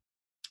episode.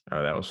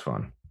 Oh, that was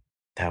fun.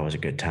 That was a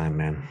good time,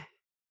 man.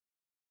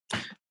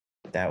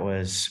 That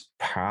was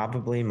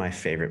probably my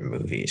favorite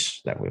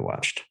movies that we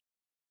watched.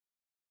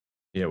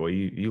 Yeah, well,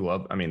 you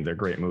love, I mean, they're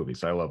great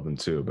movies. I love them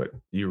too, but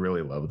you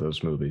really love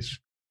those movies.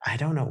 I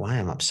don't know why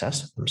I'm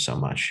obsessed with them so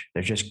much.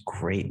 They're just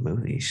great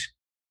movies.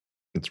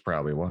 It's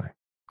probably why.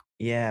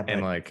 Yeah.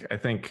 And I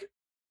think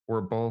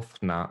we're both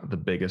not the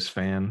biggest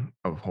fan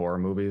of horror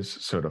movies.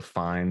 So to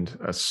find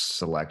a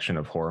selection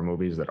of horror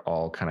movies that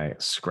all kind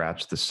of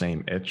scratch the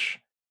same itch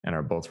and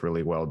are both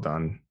really well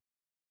done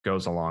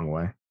goes a long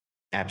way.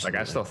 Absolutely.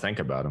 I still think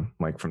about them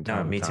from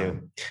time to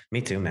time. Me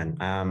too, man.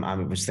 I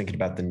was thinking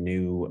about the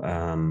new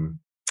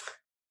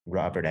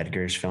Robert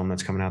Eggers film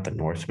that's coming out, The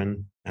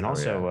Northman, and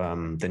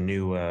also the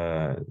new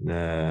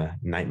the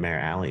Nightmare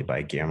Alley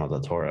by Guillermo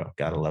del Toro.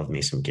 Gotta love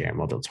me some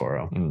Guillermo del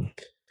Toro.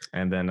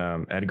 And then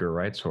Edgar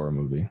Wright's horror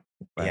movie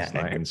last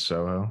night in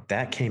Soho.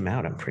 That came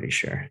out, I'm pretty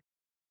sure.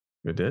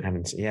 It did? I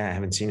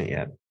haven't seen it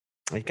yet.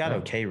 It got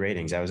okay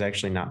ratings. I was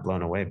actually not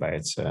blown away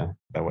by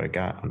by what it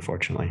got,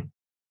 unfortunately.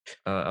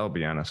 I'll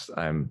be honest.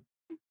 I'm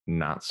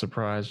not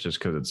surprised just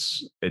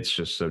because it's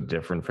just so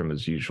different from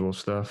his usual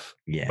stuff.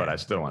 Yeah. But I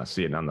still want to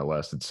see it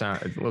nonetheless.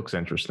 It looks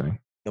interesting.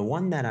 The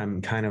one that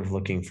I'm kind of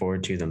looking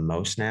forward to the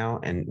most now,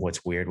 and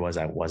what's weird was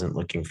I wasn't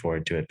looking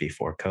forward to it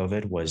before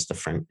COVID, was the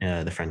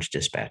French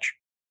Dispatch.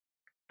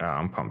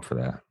 I'm pumped for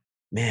that.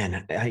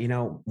 Man,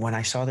 when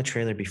I saw the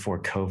trailer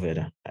before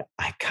COVID,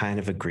 I kind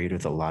of agreed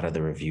with a lot of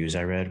the reviews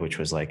I read, which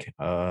was like,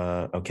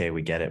 okay,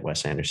 we get it,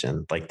 Wes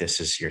Anderson. Like, this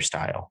is your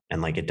style,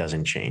 and like it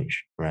doesn't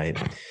change, right?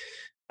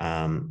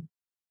 And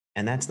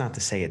that's not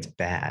to say it's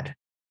bad,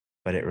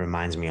 but it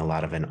reminds me a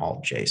lot of an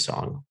Alt J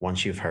song.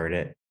 Once you've heard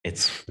it,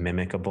 it's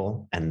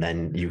mimicable, and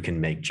then you can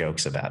make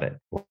jokes about it,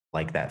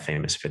 like that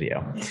famous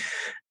video.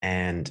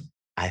 And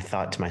I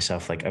thought to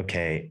myself, like,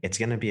 okay, it's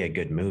going to be a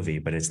good movie,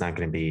 but it's not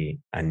going to be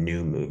a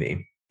new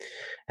movie.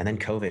 And then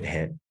COVID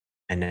hit,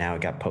 and now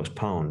it got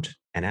postponed.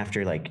 And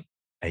after like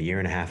a year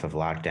and a half of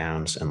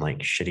lockdowns and like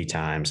shitty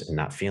times and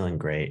not feeling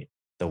great,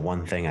 the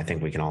one thing I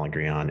think we can all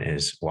agree on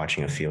is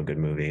watching a feel good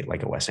movie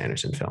like a Wes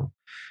Anderson film.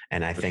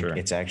 And I think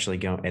it's actually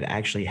it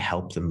actually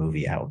helped the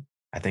movie out.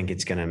 I think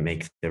it's going to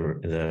make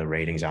the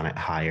ratings on it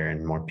higher,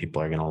 and more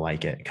people are going to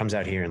like it. It comes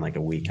out here in like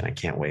a week, and I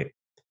can't wait.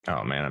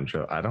 Oh man,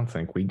 I don't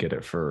think we get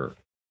it for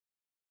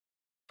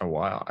a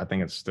while. I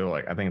think it's still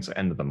I think it's the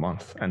end of the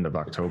month, end of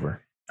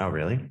October. Oh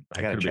really?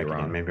 I gotta check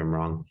again. Maybe I'm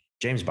wrong.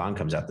 James Bond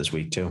comes out this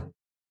week too.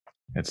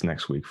 It's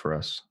next week for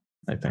us,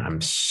 I think. I'm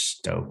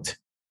stoked.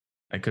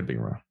 I could be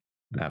wrong.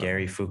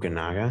 Gary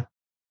Fukunaga.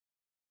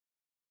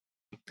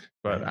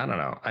 But I don't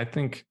know. I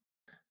think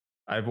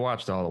I've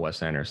watched all of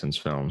Wes Anderson's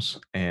films,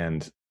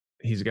 and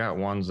he's got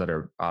ones that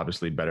are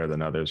obviously better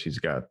than others. He's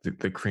got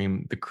the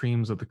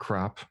creams of the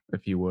crop,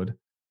 if you would,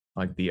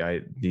 like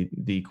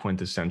the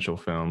quintessential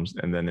films,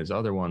 and then his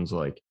other ones,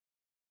 like,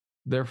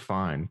 they're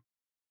fine,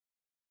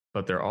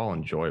 but they're all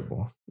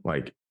enjoyable.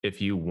 Like,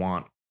 if you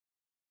want,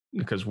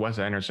 because Wes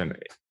Anderson,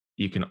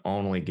 you can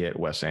only get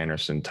Wes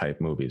Anderson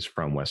type movies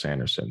from Wes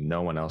Anderson.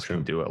 No one else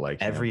can do it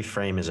like every him.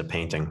 frame is a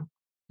painting,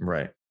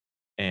 right?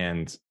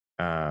 And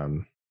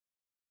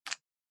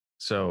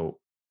so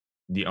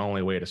the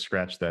only way to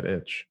scratch that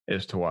itch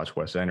is to watch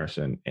Wes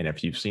Anderson. And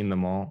if you've seen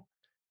them all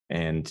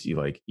and you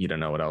don't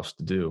know what else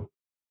to do,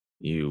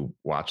 you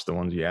watch the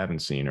ones you haven't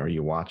seen, or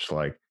you watch,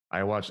 like,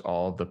 I watched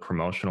all of the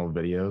promotional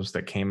videos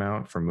that came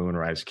out for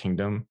Moonrise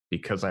Kingdom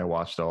because I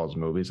watched all his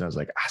movies. And I was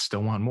like, I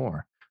still want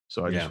more.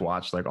 So I just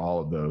watched like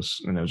all of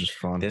those, and it was just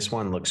fun. This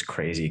one looks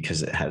crazy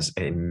because it has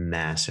a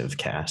massive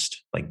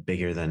cast, like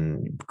bigger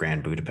than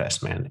Grand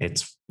Budapest, man.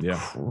 It's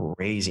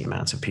crazy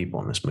amounts of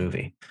people in this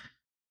movie.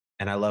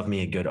 And I love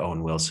me a good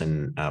Owen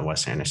Wilson,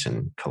 Wes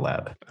Anderson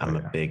collab. I'm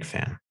a big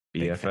fan.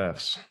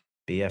 BFFs.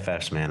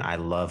 BFFs, man. I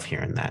love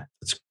hearing that.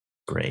 It's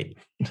great.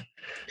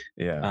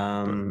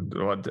 Yeah.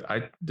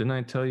 Didn't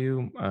I tell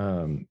you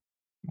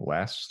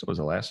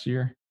last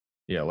year?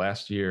 Yeah,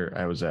 last year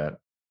I was at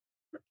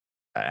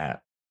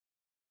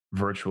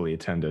virtually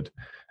attended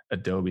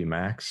Adobe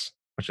Max,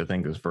 which I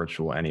think is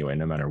virtual anyway,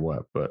 no matter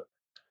what.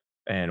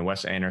 And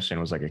Wes Anderson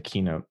was like a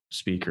keynote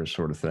speaker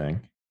sort of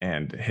thing.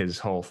 And his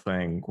whole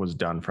thing was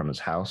done from his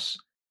house.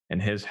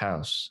 And his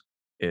house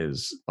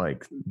is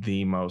like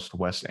the most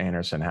Wes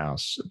Anderson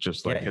house.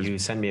 Just like you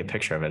send me a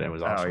picture of it. It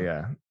was awesome. Oh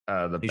yeah.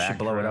 You should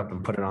blow it up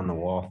and put it on the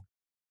wall.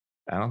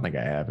 I don't think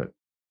I have it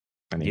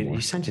anymore.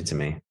 You sent it to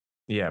me.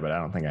 Yeah, but I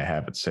don't think I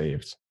have it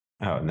saved.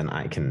 Oh, and then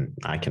I can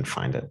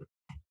find it.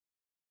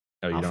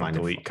 Oh, you don't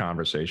delete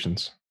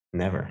conversations?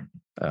 Never.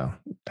 Oh,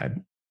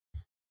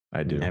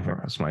 I do.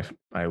 Never.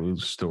 I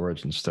lose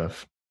storage and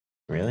stuff.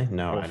 Really?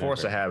 No. Well,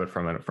 force a habit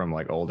from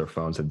like older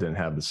phones that didn't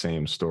have the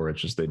same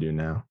storage as they do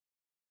now.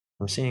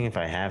 I'm seeing if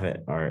I have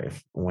it, or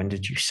when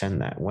did you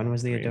send that? When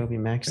was the Adobe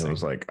Max thing? It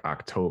was like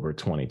October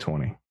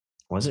 2020.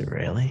 Was it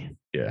really?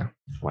 Yeah.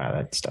 Wow,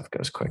 that stuff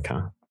goes quick,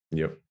 huh?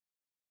 Yep.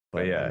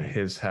 But yeah,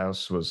 his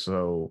house was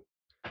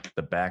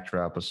the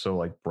backdrop was so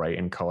like bright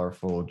and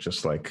colorful,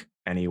 just like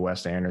any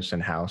Wes Anderson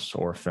house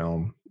or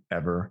film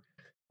ever.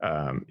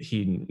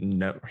 He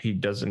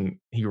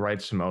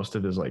writes most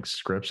of his like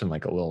scripts in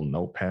like a little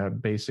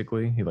notepad.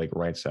 Basically, he like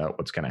writes out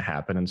what's going to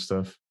happen and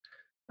stuff.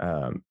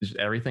 Just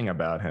everything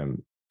about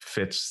him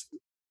fits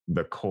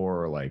the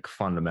core like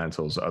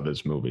fundamentals of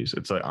his movies.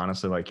 It's like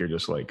honestly like you're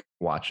just like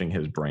watching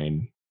his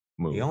brain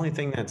move. The only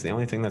thing that's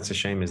a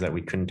shame is that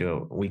we could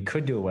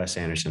do a Wes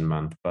Anderson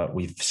month, but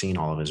we've seen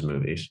all of his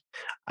movies.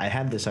 I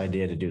had this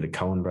idea to do the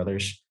Coen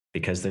brothers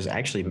because there's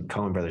actually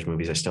Coen brothers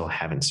movies I still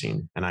haven't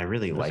seen, and I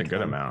really like a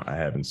good amount I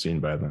haven't seen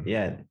by them.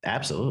 Yeah,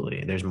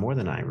 absolutely. There's more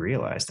than I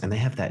realized, and they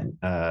have that.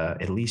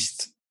 At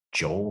least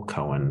Joel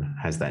Coen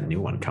has that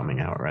new one coming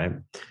out, right?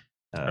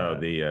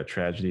 The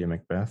Tragedy of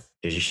Macbeth.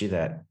 Did you see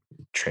that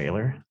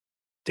trailer,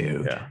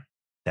 dude? Yeah,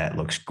 that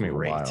looks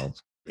great.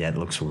 Wild. Yeah, it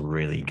looks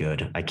really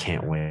good. I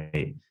can't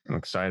wait. I'm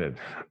excited.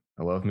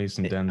 I love me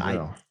some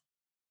Denzel.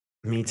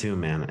 Me too,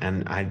 man.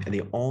 And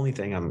the only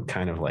thing I'm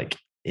kind of like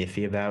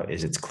iffy about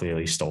is it's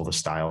clearly stole the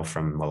style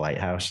from The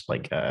Lighthouse,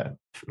 like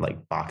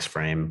box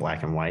frame,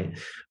 black and white.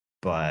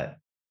 But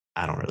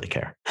I don't really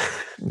care.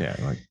 Yeah,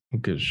 like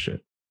good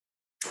shit.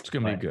 It's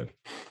gonna be good.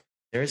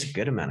 There is a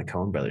good amount of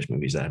Coen Brothers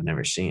movies that I've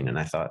never seen. And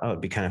I thought, oh,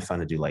 it'd be kind of fun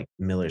to do like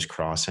Miller's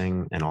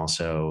Crossing and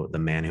also The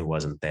Man Who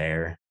Wasn't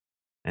There.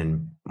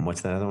 And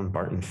what's the other one?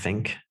 Barton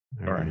Fink?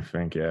 Barton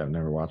Fink, yeah, I've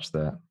never watched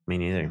that. Me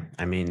neither.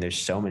 I mean, there's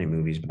so many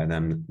movies by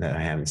them that I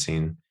haven't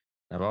seen.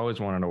 I've always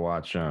wanted to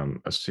watch A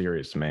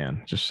Serious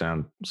Man. Just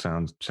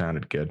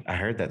sounded good. I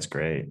heard that's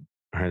great.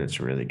 I heard it's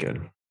really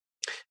good.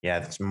 Yeah,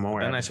 it's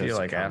more. And I feel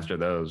like after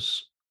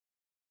those,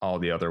 all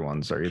the other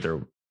ones are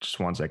either just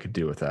ones I could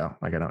do without.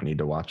 Like I don't need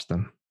to watch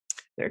them.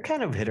 They're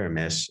kind of hit or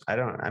miss. I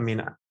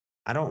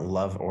don't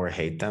love or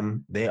hate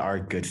them. They are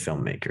good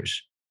filmmakers.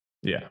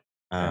 Yeah,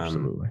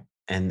 absolutely.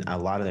 And a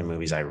lot of their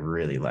movies I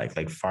really like.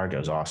 Like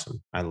Fargo's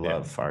awesome. I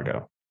love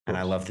Fargo, and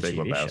I love the Big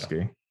TV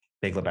Lebowski. show.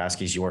 Big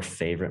Lebowski's your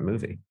favorite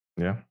movie.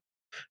 Yeah.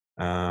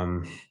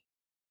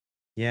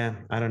 Yeah,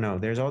 I don't know.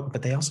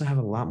 But they also have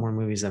a lot more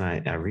movies than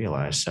I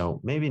realized.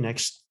 So maybe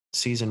next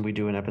season we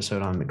do an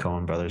episode on the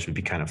Coen Brothers would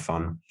be kind of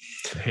fun.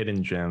 The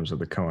hidden gems of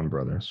the Coen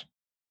Brothers.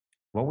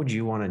 What would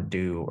you want to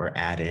do or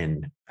add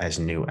in as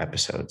new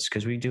episodes?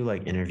 Because we do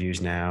like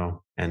interviews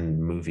now and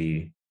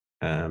movie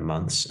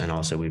months, and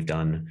also we've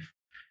done.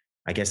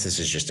 I guess this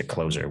is just a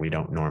closer. We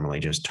don't normally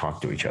just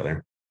talk to each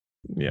other.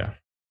 Yeah.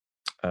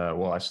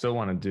 Well, I still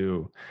want to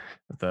do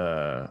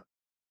the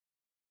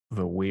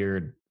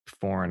weird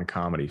foreign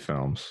comedy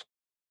films,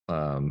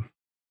 from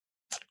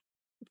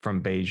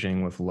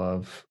Beijing with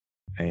Love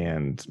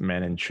and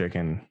Men and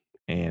Chicken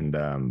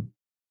and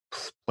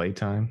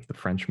Playtime, the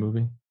French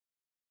movie.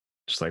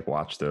 Just like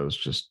watch those.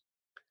 Just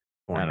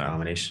foreign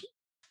comedies,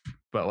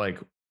 but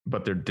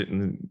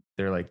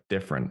they're like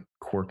different,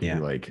 quirky,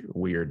 like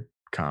weird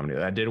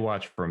comedy. I did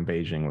watch From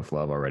Beijing with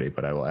Love already,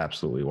 but I will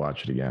absolutely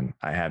watch it again.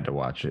 I had to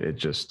watch it.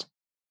 It's just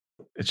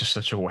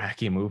such a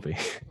wacky movie.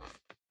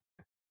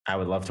 I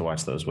would love to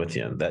watch those with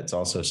you. That's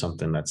also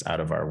something that's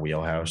out of our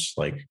wheelhouse.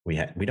 Like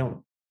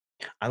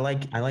I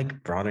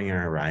like broadening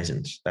our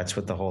horizons. That's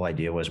what the whole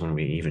idea was when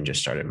we even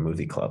just started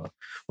Movie Club,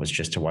 was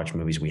just to watch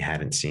movies we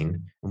hadn't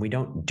seen. And we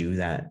don't do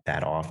that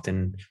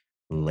often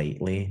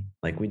lately.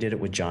 Like we did it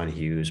with John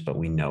Hughes, but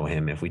we know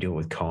him. If we do it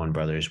with Coen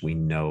Brothers, we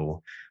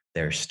know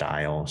their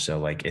style. So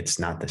like, it's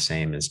not the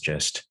same as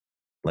just,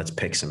 let's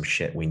pick some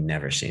shit we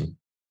never seen.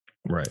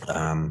 Right.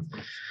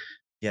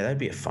 Yeah, that'd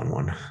be a fun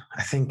one.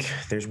 I think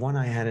there's one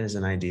I had as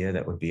an idea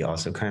that would be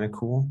also kind of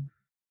cool,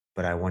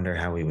 but I wonder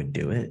how we would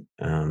do it.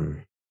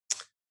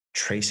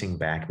 Tracing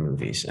back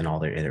movies and all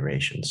their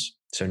iterations.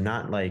 So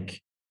not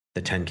like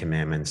the 10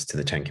 Commandments to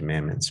the 10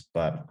 Commandments,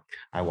 but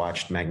I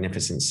watched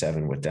Magnificent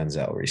Seven with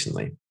Denzel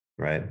recently,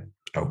 right?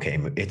 Okay,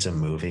 it's a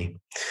movie.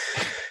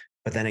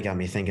 But then it got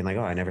me thinking like,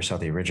 oh, I never saw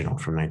the original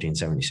from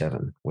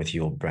 1977 with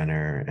Yul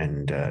Brynner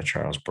and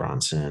Charles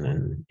Bronson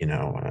and,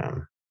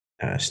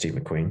 Steve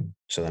McQueen.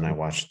 So then I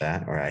watched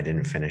that, or I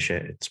didn't finish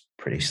it. It's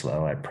pretty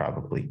slow. I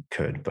probably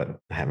could, but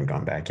I haven't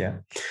gone back yet.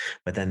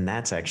 But then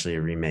that's actually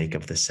a remake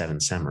of The Seven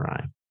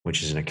Samurai,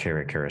 which is an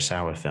Akira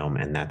Kurosawa film.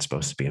 And that's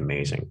supposed to be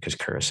amazing because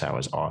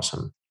Kurosawa is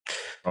awesome.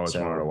 I always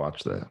wanted to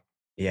watch that.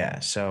 Yeah.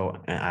 So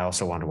I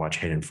also want to watch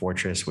Hidden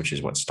Fortress, which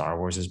is what Star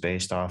Wars is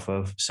based off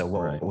of. So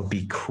what would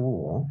be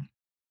cool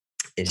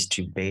is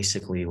to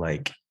basically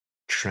like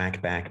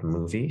track back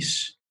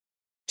movies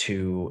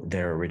to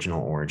their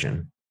original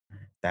origin.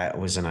 That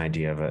was an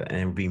idea of it. And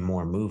it would be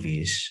more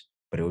movies,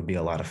 but it would be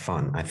a lot of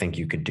fun. I think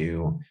you could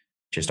do,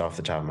 just off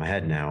the top of my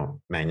head now,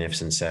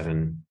 Magnificent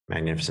Seven,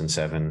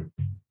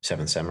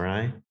 Seven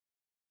Samurai,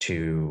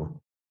 to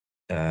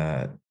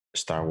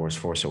Star Wars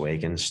Force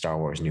Awakens, Star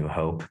Wars New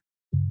Hope,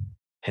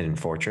 Hidden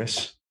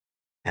Fortress.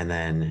 And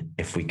then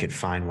if we could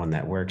find one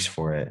that works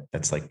for it,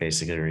 that's like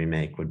basically a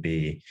remake, would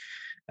be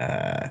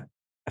A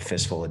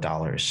Fistful of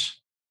Dollars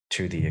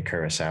to the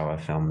Kurosawa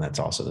film. That's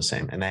also the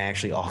same. And they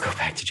actually all go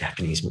back to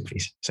Japanese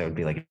movies. So it'd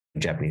be like a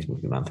Japanese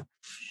movie month.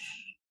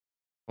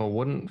 Well,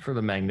 wouldn't for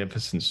the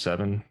Magnificent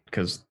Seven,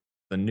 because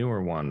the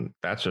newer one,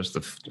 that's a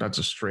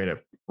straight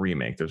up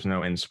remake. There's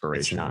no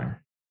inspiration.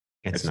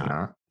 It's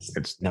not.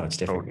 It's different.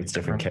 Totally it's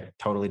different.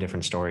 Totally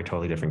different story.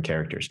 Totally different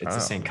characters. It's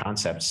the same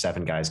concept.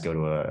 7 guys go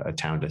to a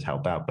town to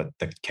help out, but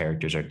the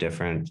characters are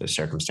different. The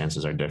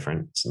circumstances are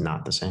different. It's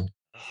not the same.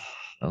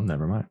 Oh,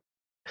 never mind.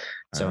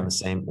 So in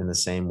the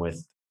same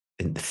with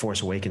The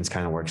Force Awakens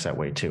kind of works that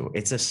way too.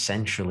 It's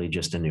essentially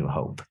just A New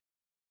Hope,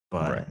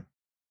 but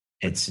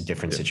it's a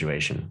different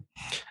situation.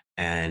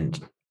 And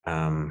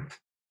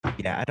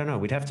yeah, I don't know.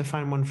 We'd have to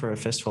find one for A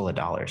Fistful of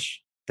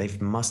Dollars. They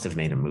must have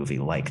made a movie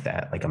like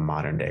that, like a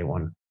modern day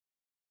one.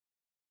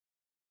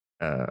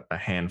 A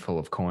handful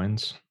of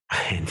coins. A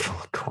handful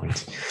of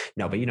coins.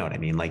 No, but you know what I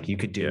mean? Like you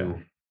could do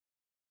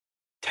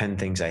 10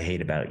 Things I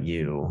Hate About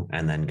You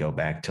and then go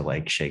back to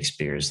like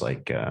Shakespeare's,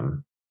 like,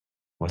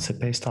 what's it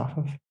based off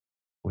of?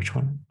 Which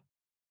one?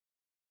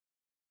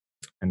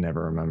 I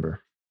never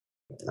remember.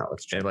 No,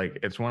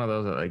 it's one of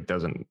those that like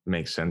doesn't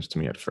make sense to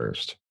me at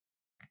first.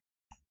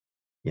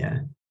 Yeah.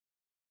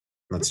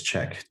 Let's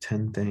check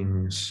 10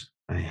 Things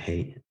I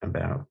Hate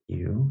About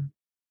You.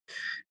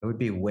 It would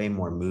be way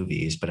more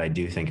movies, but I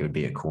do think it would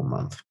be a cool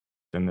month.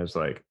 Then there's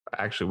like,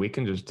 actually, we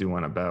can just do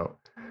one about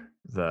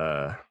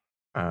the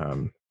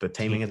the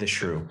Taming of the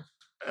Shrew.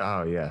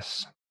 Oh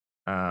yes.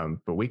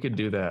 But we could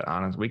do that.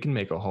 Honest, we can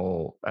make a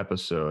whole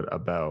episode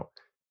about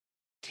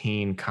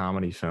teen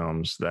comedy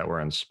films that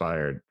were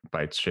inspired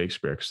by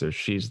Shakespeare. Because there's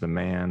She's the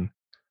Man.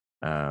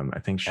 I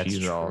think That's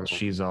true.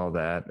 She's All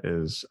That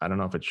is. I don't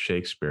know if it's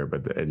Shakespeare,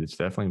 but it's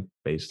definitely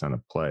based on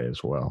a play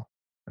as well.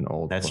 An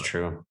old. That's play.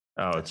 true.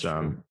 Oh, That's it's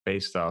true.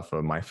 based off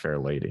of My Fair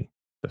Lady,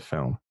 the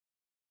film.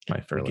 My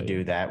Fair We Lady. could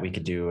do that. We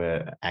could do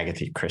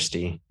Agatha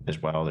Christie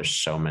as well. There's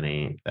so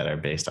many that are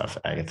based off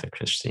Agatha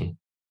Christie.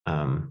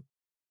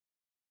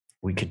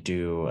 We could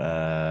do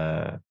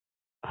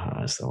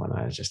that's the one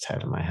I just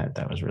had in my head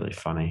that was really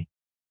funny.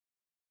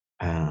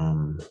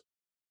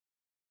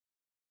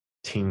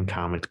 Teen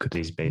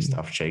comedies based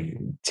off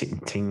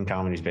teen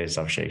comedies based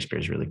off Shakespeare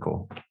is really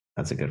cool.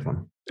 That's a good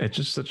one. It's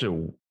just such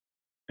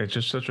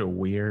a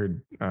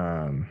weird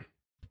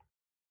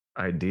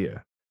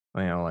idea.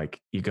 You know, like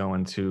you go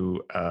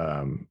into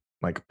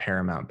like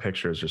Paramount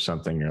Pictures or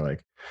something, you're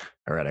like,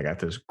 all right, I got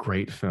this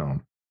great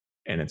film,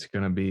 and it's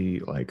gonna be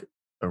like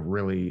a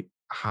really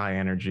high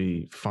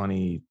energy,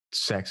 funny,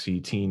 sexy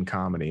teen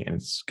comedy, and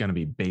it's gonna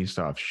be based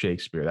off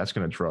Shakespeare. That's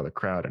gonna draw the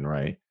crowd in,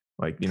 right?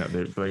 Like, you know,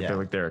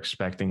 they're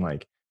expecting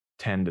like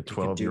 10 to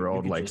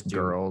 12-year-old like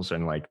girls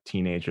and like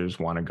teenagers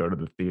want to go to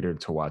the theater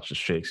to watch a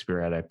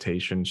Shakespeare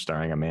adaptation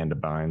starring Amanda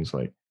Bynes.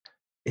 Like,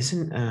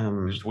 isn't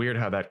it's weird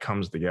how that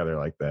comes together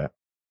like that.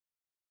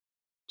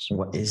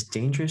 What is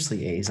Dangerous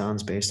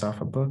Liaisons based off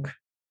a book?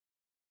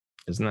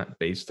 Isn't that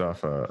based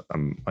off a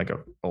like a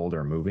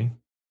older movie?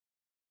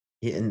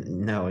 Yeah,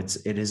 no, it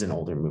is an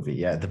older movie.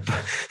 Yeah,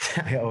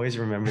 I always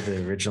remember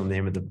the original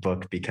name of the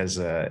book because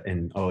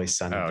in Always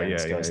Sunny,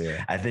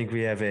 yeah. I think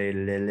we have a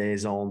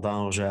liaison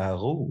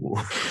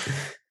dangereuse.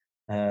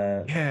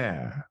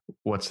 Yeah,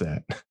 what's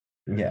that?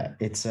 Yeah,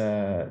 it's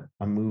a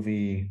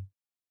movie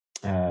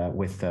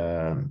with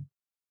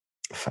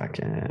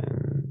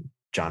fucking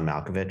John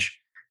Malkovich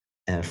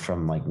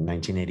from like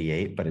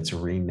 1988, but it's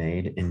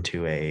remade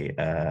into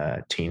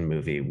a teen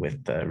movie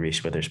with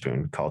Reese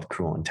Witherspoon called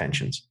Cruel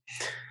Intentions.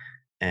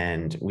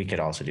 And we could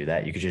also do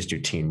that. You could just do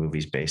teen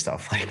movies based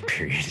off like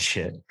period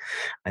shit.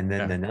 And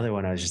then another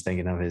one I was just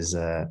thinking of is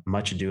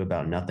Much Ado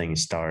About Nothing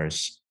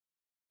stars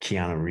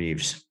Keanu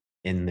Reeves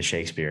in the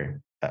Shakespeare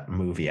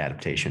movie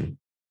adaptation,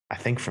 I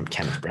think from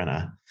Kenneth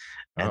Branagh.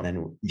 And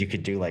then you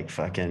could do like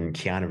fucking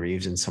Keanu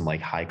Reeves in some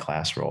like high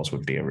class roles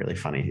would be a really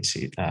funny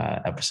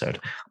episode.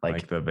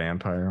 Like the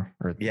vampire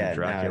or the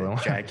Dracula.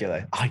 No,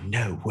 Dracula. I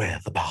know where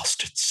the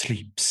bastard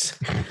sleeps.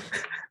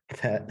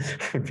 That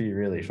would be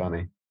really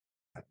funny.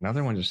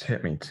 Another one just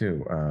hit me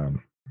too.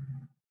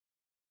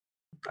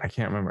 I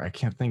can't remember. I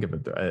can't think of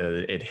it.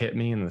 It hit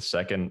me in the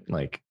second,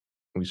 like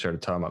we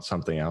started talking about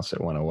something else. It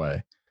went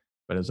away.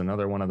 But it's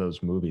another one of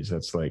those movies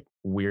that's like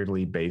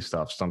weirdly based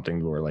off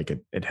something where like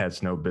it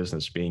has no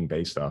business being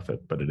based off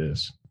it, but it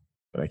is.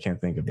 But I can't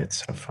think of it.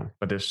 It's so fun.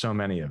 But there's so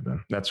many of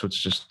them. That's what's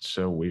just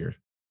so weird.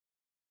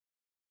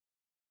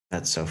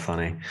 That's so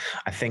funny.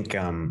 I think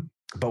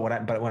but what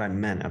I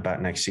meant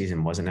about next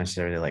season wasn't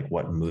necessarily like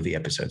what movie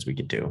episodes we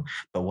could do,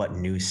 but what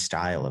new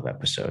style of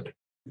episode,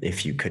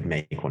 if you could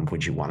make one,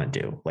 would you want to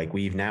do? Like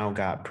we've now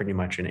got pretty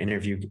much an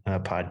interview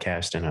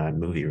podcast and a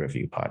movie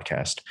review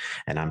podcast,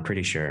 and I'm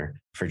pretty sure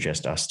for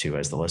just us two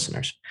as the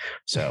listeners.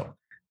 So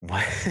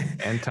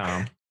and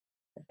Tom.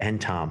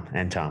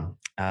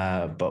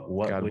 But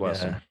what God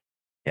bless him.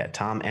 Yeah,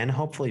 Tom, and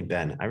hopefully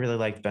Ben. I really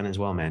liked Ben as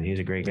well, man. He's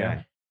a great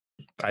guy.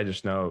 I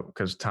just know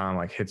because Tom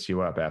like hits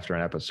you up after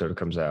an episode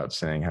comes out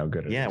saying how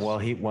good it is. Well,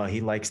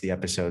 he likes the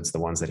episodes, the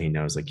ones that he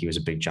knows. Like he was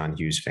a big John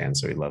Hughes fan,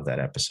 so he loved that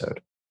episode.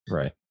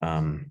 Right.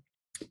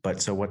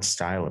 But so what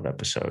style of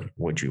episode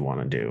would you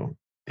want to do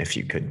if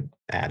you could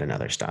add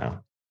another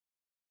style?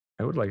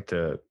 I would like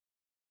to,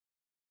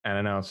 and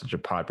I know it's such a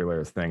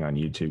popular thing on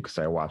YouTube because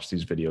I watch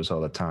these videos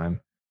all the time,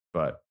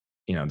 but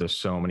you know, there's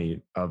so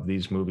many of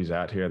these movies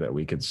out here that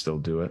we could still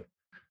do it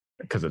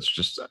because it's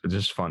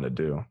just fun to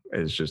do.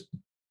 It's just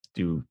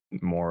do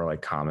more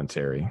like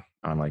commentary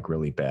on like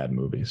really bad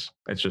movies.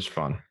 It's just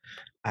fun.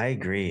 I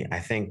agree. I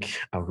think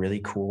a really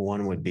cool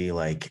one would be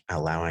like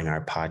allowing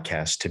our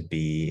podcast to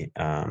be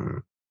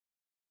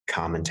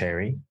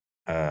commentary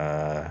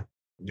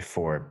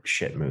for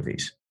shit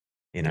movies.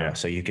 You know,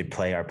 so you could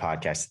play our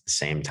podcast at the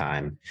same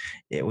time.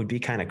 It would be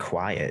kind of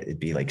quiet. It'd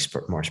be like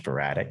more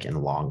sporadic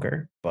and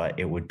longer, but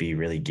it would be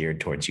really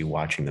geared towards you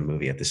watching the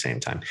movie at the same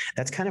time.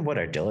 That's kind of what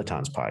our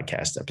Dilettantes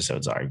podcast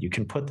episodes are. You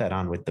can put that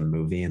on with the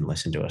movie and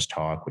listen to us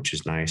talk, which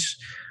is nice.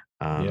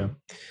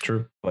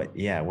 True. But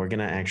yeah, we're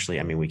going to actually,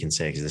 I mean, we can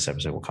say, because this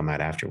episode will come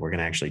out after, we're going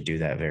to actually do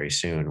that very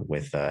soon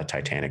with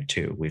Titanic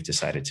 2. We've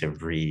decided to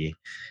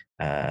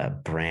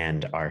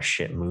brand our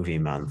shit movie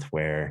month,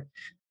 where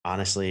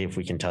honestly, if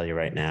we can tell you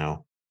right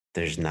now,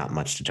 there's not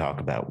much to talk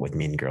about with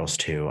Mean Girls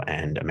 2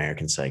 and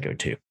American Psycho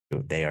 2.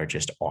 They are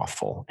just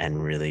awful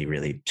and really,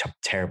 really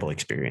terrible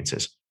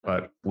experiences.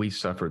 But we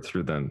suffered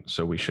through them,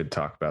 so we should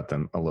talk about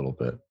them a little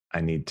bit. I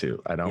need to.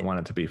 I don't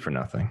want it to be for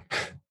nothing.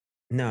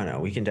 No,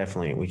 we can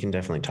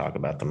definitely talk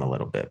about them a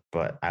little bit.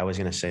 But I was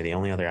going to say the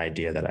only other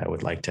idea that I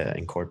would like to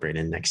incorporate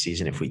in next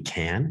season, if we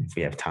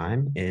have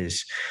time,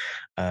 is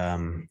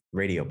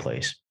radio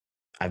plays.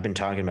 I've been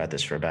talking about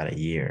this for about a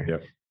year,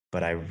 Yep.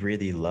 but I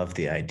really love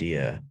the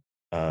idea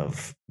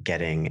of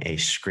getting a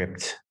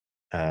script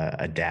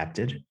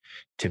adapted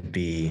to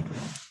be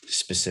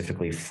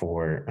specifically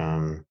for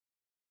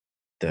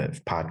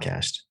the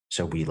podcast.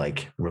 So we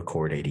like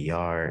record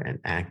ADR and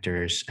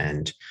actors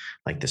and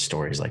like the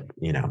stories, like,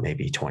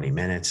 maybe 20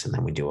 minutes. And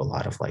then we do a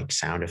lot of like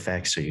sound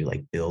effects. So you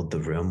like build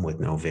the room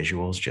with no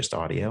visuals, just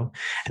audio.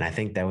 And I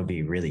think that would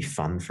be really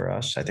fun for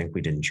us. I think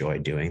we'd enjoy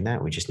doing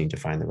that. We just need to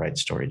find the right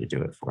story to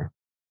do it for.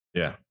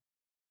 Yeah.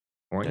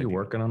 Weren't That'd you be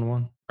working on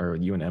one? Or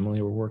you and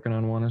Emily were working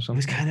on one or It was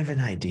something? kind of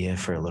an idea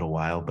for a little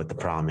while, but the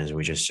problem is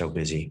we're just so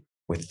busy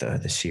with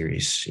the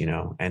series,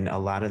 and a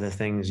lot of the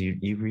things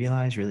you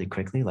realize really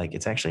quickly, like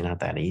it's actually not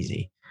that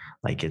easy.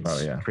 Like Oh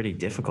it's yeah. pretty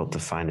difficult to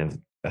find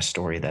a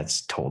story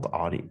that's told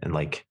audio and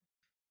like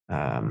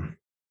um,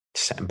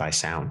 by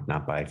sound,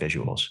 not by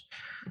visuals.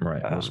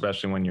 Right. Well, Um,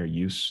 especially when you're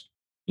used,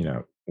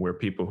 we're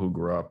people who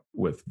grew up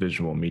with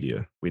visual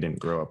media. We didn't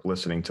grow up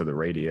listening to the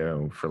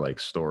radio for like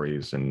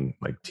stories and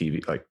like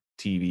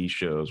TV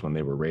shows when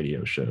they were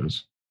radio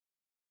shows.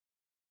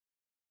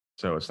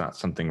 So it's not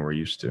something we're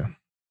used to.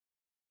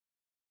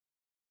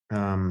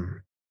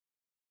 um,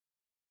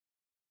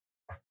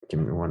 Give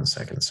me 1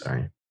 second.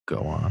 Sorry.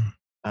 Go on.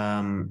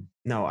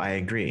 No, I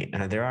agree.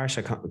 There are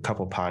a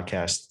couple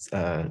podcasts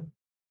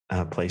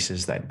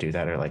places that do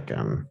that, or like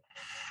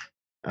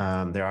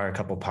there are a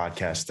couple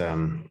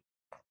podcast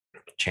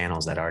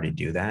channels that already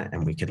do that,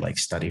 and we could like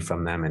study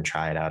from them and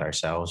try it out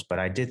ourselves. But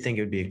I did think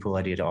it would be a cool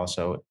idea to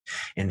also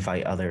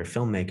invite other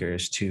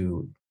filmmakers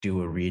to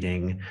do a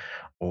reading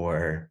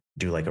or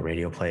do like a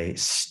radio play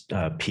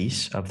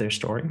piece of their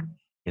story.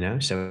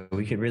 So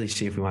we could really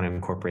see if we want to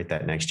incorporate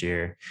that next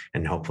year,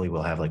 and hopefully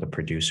we'll have like a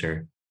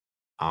producer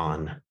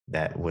on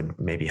that would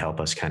maybe help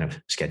us kind of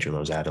schedule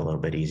those out a little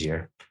bit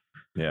easier.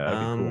 Yeah, that'd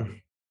be cool.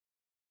 Um,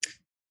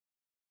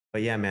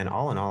 but yeah, man,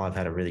 all in all, I've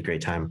had a really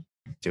great time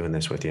doing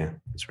this with you.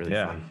 It's really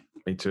fun.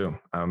 Me too.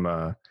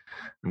 I'm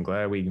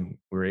glad we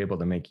were able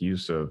to make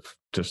use of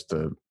just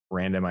a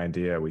random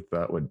idea we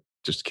thought would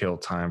just kill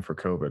time for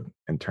COVID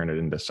and turn it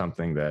into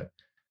something that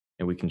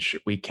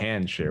we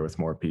can share with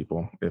more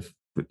people if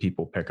the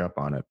people pick up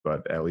on it.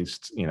 But at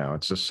least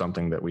it's just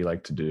something that we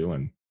like to do,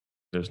 and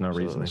there's no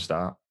reason to Absolutely.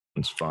 stop.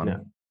 It's fun.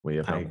 No, We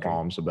have I no agree.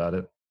 qualms about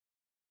it.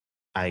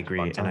 I agree.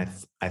 Fun And time.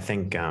 I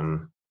think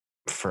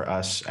for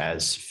us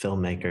as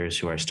filmmakers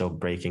who are still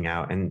breaking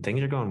out, and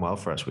things are going well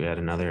for us. We had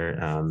another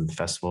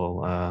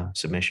festival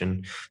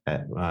submission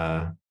that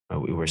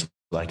we were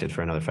selected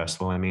for another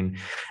festival. I mean,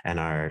 and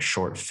our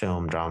short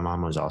film Drama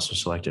Mom was also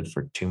selected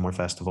for 2 more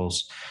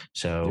festivals.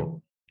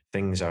 So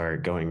things are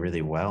going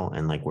really well,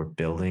 and like we're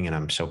building, and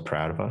I'm so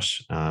proud of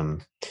us.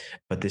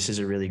 But this is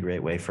a really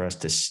great way for us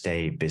to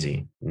stay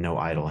busy, no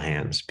idle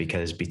hands,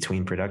 because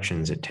between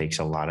productions, it takes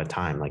a lot of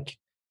time. Like,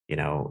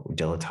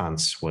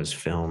 Dilettantes was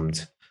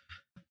filmed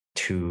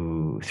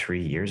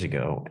 2-3 years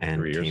ago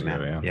and 3 years came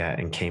ago, out, yeah.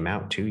 and came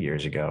out 2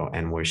 years ago,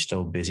 and we're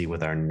still busy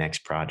with our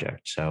next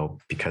project. So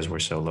because we're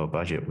so low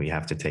budget, we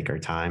have to take our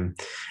time,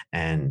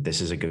 and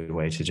this is a good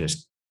way to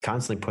just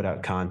constantly put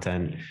out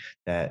content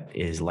that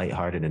is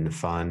lighthearted and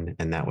fun,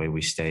 and that way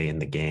we stay in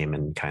the game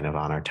and kind of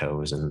on our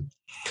toes. And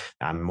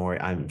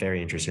I'm very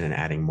interested in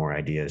adding more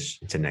ideas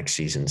to next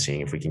season,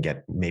 seeing if we can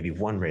get maybe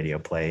one radio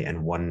play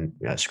and one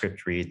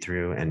script read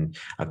through and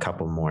a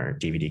couple more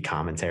DVD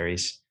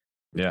commentaries.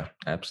 Yeah,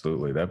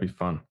 absolutely. That'd be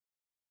fun.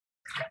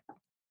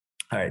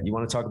 All right. You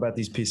want to talk about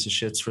these pieces of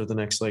shits for the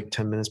next like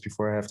 10 minutes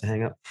before I have to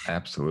hang up?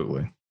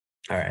 Absolutely.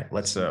 All right.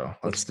 Let's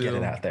get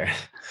it out there.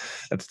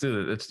 Let's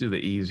do the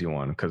easy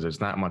one, because there's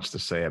not much to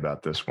say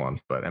about this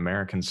one. But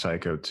American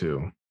Psycho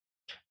 2.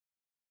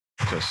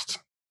 Just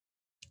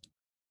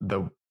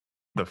the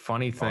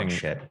funny thing. Oh,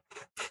 shit.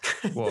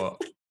 Well,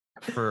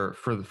 for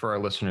our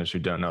listeners who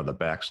don't know the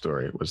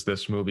backstory,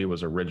 this movie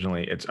was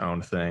originally its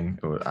own thing.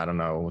 I don't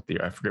know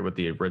I forget what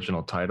the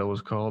original title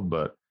was called,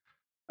 but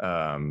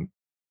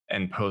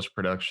in post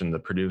production, the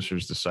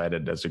producers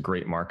decided as a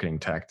great marketing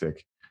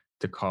tactic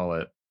to call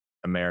it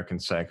American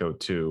Psycho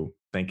 2,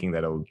 thinking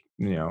that it'll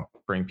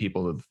bring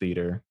people to the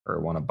theater or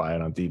want to buy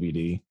it on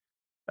DVD,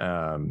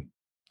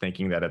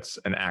 thinking that it's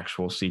an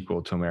actual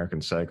sequel to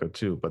American Psycho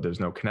 2, but there's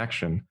no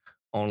connection.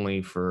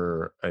 Only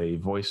for a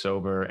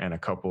voiceover and a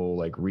couple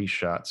like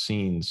reshot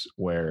scenes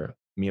where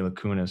Mila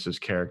Kunis's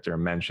character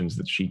mentions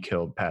that she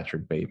killed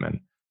Patrick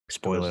Bateman.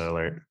 Spoiler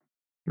alert.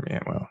 Yeah,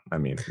 well, I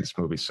mean, this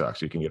movie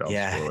sucks. You can get all.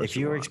 Yeah, if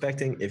you were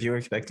expecting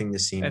to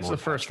see, it's the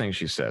first thing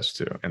she says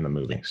too in the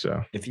movie. Yeah.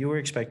 So if you were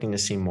expecting to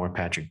see more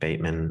Patrick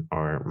Bateman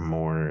or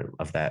more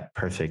of that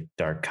perfect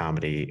dark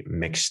comedy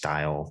mixed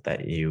style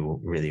that you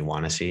really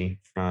want to see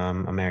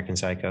from American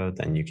Psycho,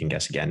 then you can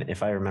guess again.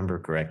 If I remember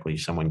correctly,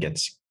 someone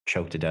gets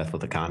choked to death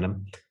with a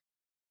condom.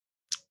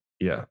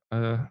 Yeah,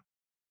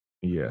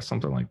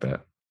 something like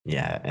that.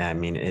 Yeah, I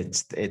mean,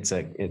 it's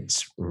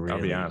really.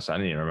 I'll be honest, I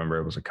didn't even remember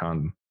it was a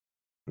condom.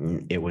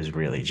 It was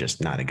really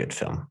just not a good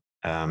film.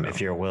 No.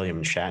 If you're a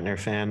William Shatner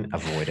fan,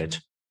 avoid it.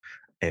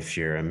 If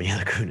you're a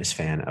Mila Kunis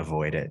fan,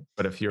 avoid it.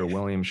 But if you're a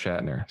William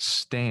Shatner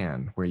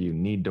stan, where you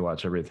need to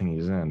watch everything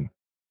he's in,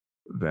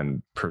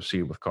 then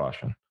proceed with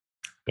caution.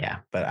 Yeah,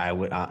 but I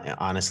would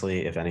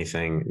honestly, if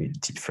anything,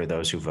 for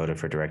those who voted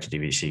for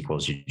direct-to-DVD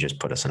sequels, you just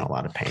put us in a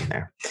lot of pain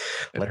there.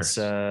 Let's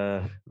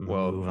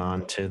move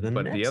on to the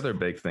next. But the other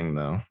big thing,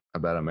 though,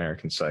 about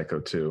American Psycho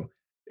 2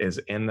 is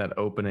in that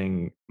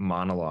opening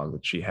monologue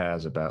that she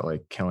has about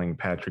like killing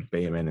Patrick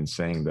Bateman and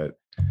saying that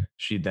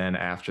she then,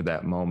 after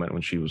that moment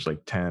when she was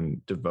like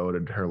 10,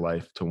 devoted her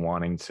life to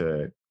wanting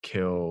to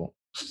kill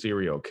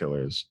serial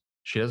killers.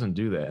 She doesn't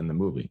do that in the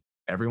movie.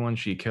 Everyone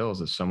she kills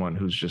is someone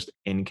who's just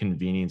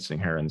inconveniencing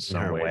her in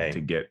some way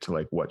to get to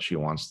like what she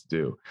wants to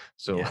do.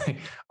 So like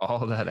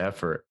all that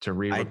effort to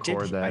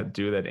re-record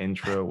do that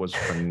intro was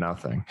for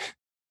nothing.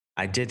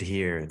 I did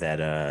hear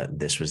that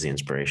this was the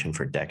inspiration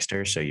for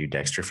Dexter. So you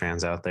Dexter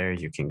fans out there,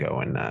 you can go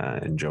and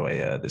enjoy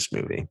this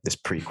movie, this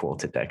prequel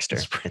to Dexter.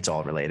 It's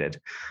all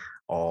related.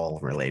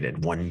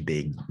 One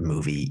big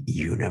movie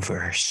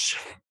universe.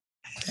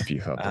 If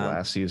you thought the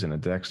last season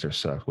of Dexter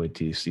sucked, wait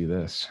till you see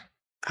this.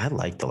 I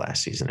liked the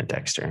last season of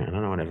Dexter. I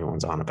don't know what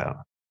everyone's on about.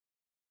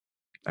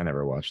 I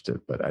never watched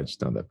it, but I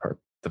just know that part.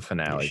 The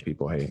finale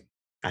people hate.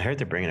 I heard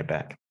they're bringing it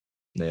back.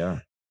 They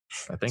are.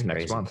 I think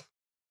next month.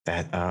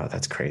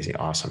 That's crazy.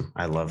 Awesome.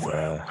 I love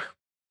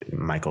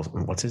Michael.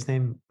 What's his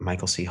name?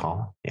 Michael C.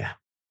 Hall. Yeah,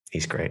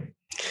 he's great.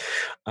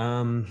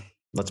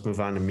 Let's move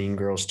on to Mean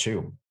Girls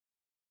 2.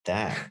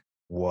 That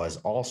was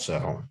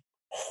also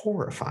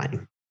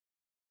horrifying.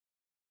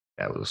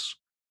 That was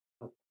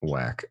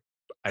whack.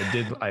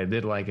 I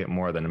did like it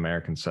more than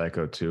American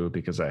Psycho 2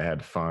 because I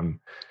had fun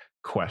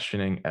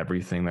questioning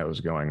everything that was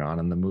going on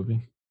in the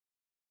movie.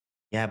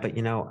 Yeah, but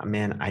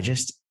man,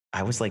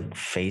 I was like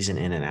phasing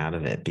in and out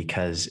of it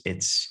because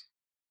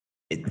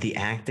the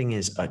acting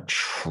is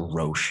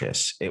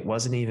atrocious. It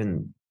wasn't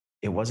even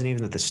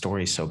that the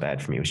story is so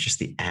bad for me. It was just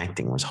the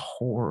acting was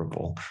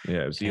horrible.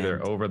 Yeah, it was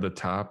either over the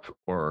top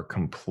or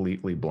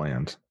completely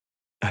bland.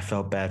 I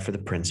felt bad for the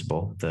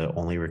principal, the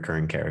only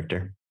recurring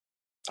character.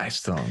 I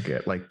still don't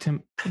get like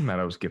Tim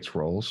Meadows gets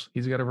roles.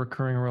 He's got a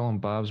recurring role in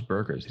Bob's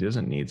Burgers. He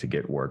doesn't need to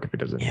get work if he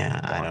doesn't. Yeah,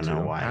 I don't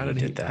know why he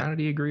did that. How did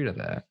he agree to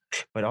that?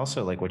 But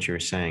also, like what you were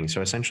saying,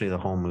 so essentially the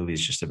whole movie is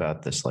just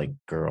about this like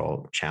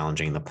girl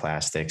challenging the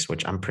plastics,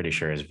 which I'm pretty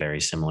sure is very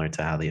similar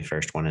to how the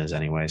first one is,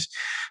 anyways.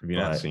 Have you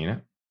not seen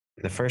it?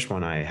 The first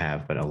one I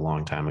have, but a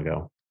long time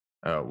ago.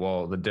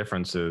 Well, the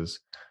difference is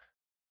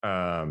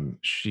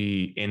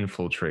she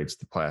infiltrates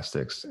the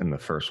plastics in the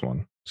first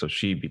one. So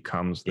she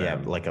becomes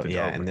them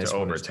to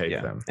overtake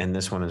them. And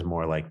this one is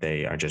more like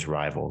they are just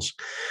rivals.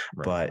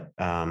 Right.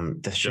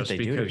 But the shit they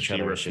do to each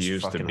other is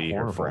just fucking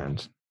horrible. Her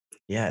friend.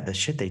 Yeah, the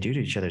shit they do to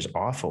each other is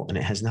awful. And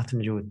it has nothing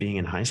to do with being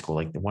in high school.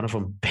 Like one of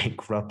them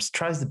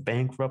tries to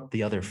bankrupt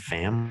the other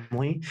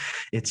family.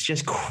 It's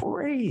just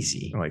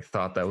crazy. Like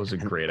thought that was a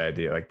great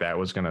idea. Like that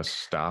was going to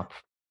stop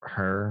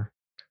her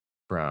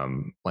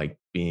from like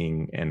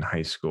being in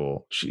high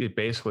school. She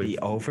basically the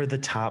over the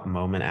top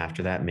moment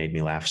after that made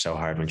me laugh so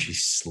hard when she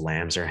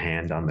slams her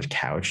hand on the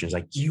couch. She's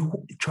like, "You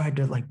tried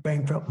to like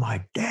bankrupt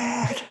my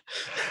dad."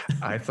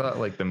 I thought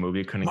like the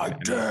movie couldn't my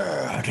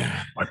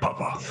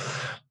papa.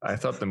 I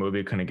thought the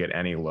movie couldn't get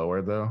any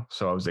lower though.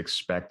 So I was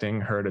expecting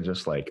her to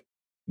just like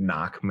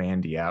knock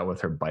Mandy out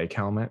with her bike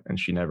helmet, and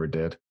she never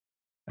did.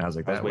 I was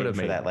like, that would have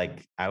made that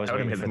like I was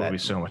waiting for that movie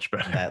so much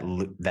better.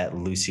 That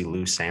Lucy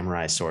Liu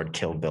samurai sword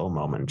Kill Bill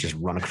moment, just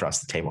run across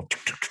the table.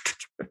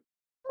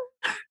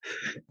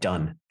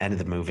 Done. End of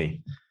the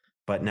movie.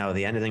 But no,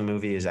 the end of the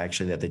movie is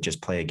actually that they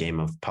just play a game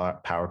of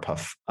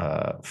Powerpuff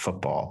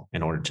football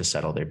in order to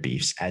settle their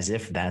beefs, as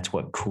if that's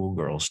what cool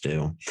girls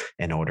do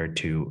in order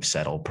to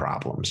settle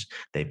problems.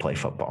 They play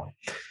football.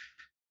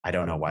 I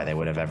don't know why they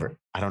would have ever.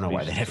 I don't know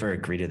why they'd ever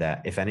agree to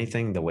that. If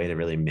anything, the way to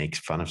really make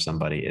fun of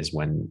somebody is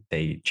when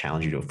they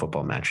challenge you to a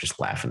football match, just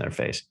laugh in their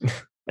face.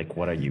 Like,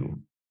 what are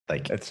you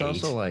like? It's 8?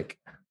 Also like,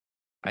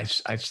 I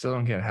still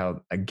don't get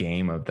how a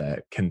game of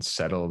that can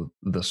settle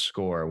the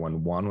score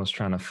when one was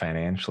trying to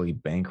financially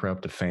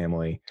bankrupt a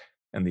family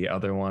and the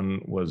other one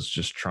was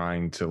just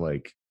trying to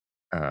like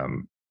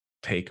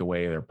take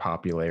away their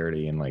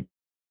popularity and like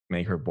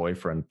make her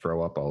boyfriend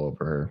throw up all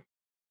over her.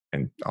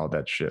 And all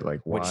that shit,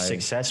 like why? Which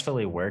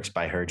successfully works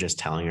by her just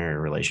telling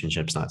her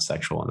relationship's not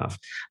sexual enough.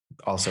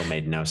 Also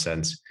made no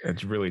sense.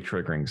 It's really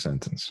triggering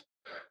sentence.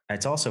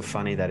 It's also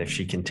funny that if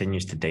she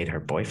continues to date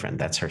her boyfriend,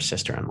 that's her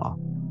sister-in-law.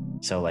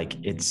 So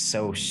like, it's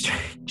so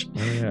strange.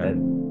 Yeah.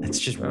 It's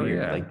just weird.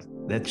 Yeah.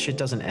 Like that shit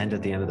doesn't end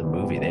at the end of the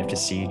movie. They have to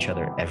see each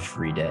other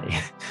every day.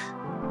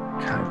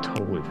 God, I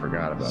totally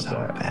forgot about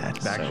that.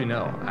 Bad. Actually,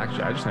 no.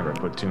 Actually, I just never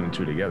put 2 and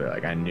 2 together.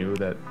 Like I knew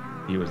that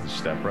he was the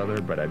stepbrother,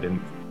 but I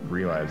didn't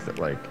realize that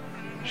like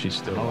she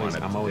still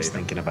wanted. I'm always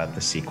thinking about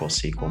the sequel,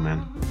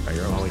 man.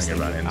 You're always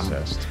thinking about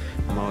incest.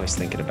 I'm always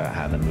thinking about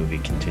how the movie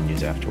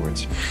continues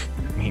afterwards.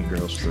 Mean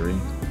Girls 3.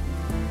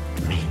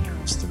 Mean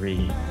Girls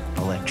 3.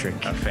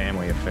 Electric. A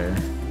family affair.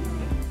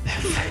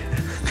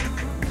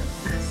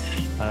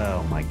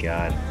 Oh my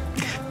God.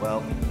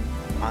 Well,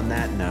 on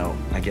that note,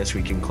 I guess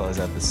we can close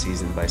out the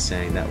season by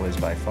saying that was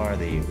by far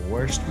the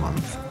worst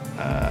month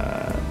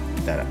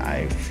that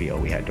I feel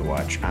we had to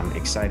watch. I'm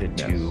excited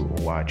to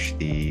watch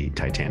the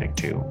Titanic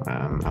 2.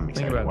 I'm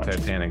excited about to watch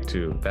Titanic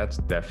 2. That's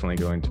definitely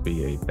going to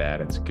be a bad.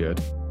 It's good.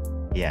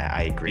 Yeah,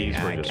 I agree.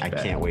 I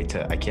can't wait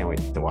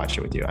to watch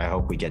it with you. I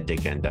hope we get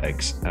Dick Van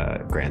Dyke's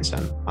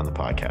grandson on the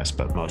podcast,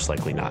 but most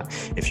likely not.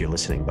 If you're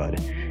listening,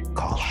 bud,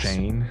 call us.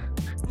 Shane,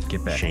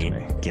 get back to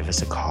me. Give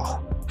us a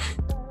call.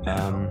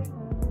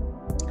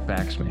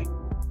 Fax me.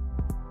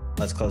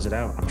 Let's close it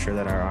out. I'm sure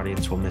that our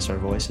audience will miss our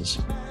voices.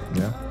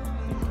 Yeah.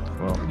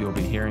 Well, you'll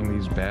be hearing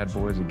these bad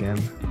boys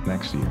again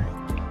next year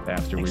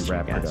after we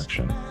wrap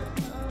production.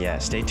 Yeah,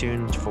 stay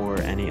tuned for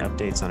any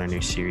updates on our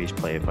new series,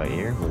 Play It By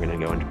Ear. We're going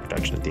to go into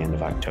production at the end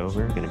of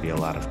October. Going to be a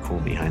lot of cool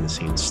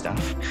behind-the-scenes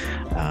stuff.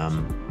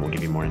 We'll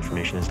give you more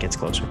information as it gets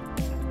closer.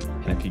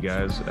 And if you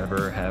guys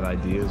ever have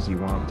ideas you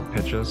want to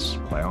pitch us,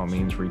 by all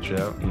means, reach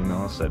out.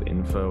 Email us at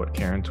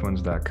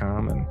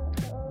info@karentwins.com, and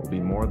we'll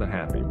be more than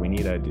happy. We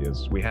need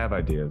ideas. We have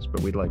ideas,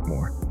 but we'd like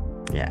more.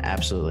 Yeah,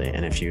 absolutely.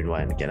 And if you'd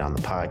like to get on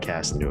the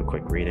podcast and do a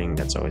quick reading,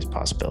 that's always a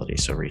possibility.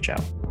 So reach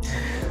out.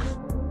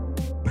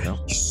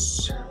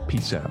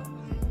 Peace out.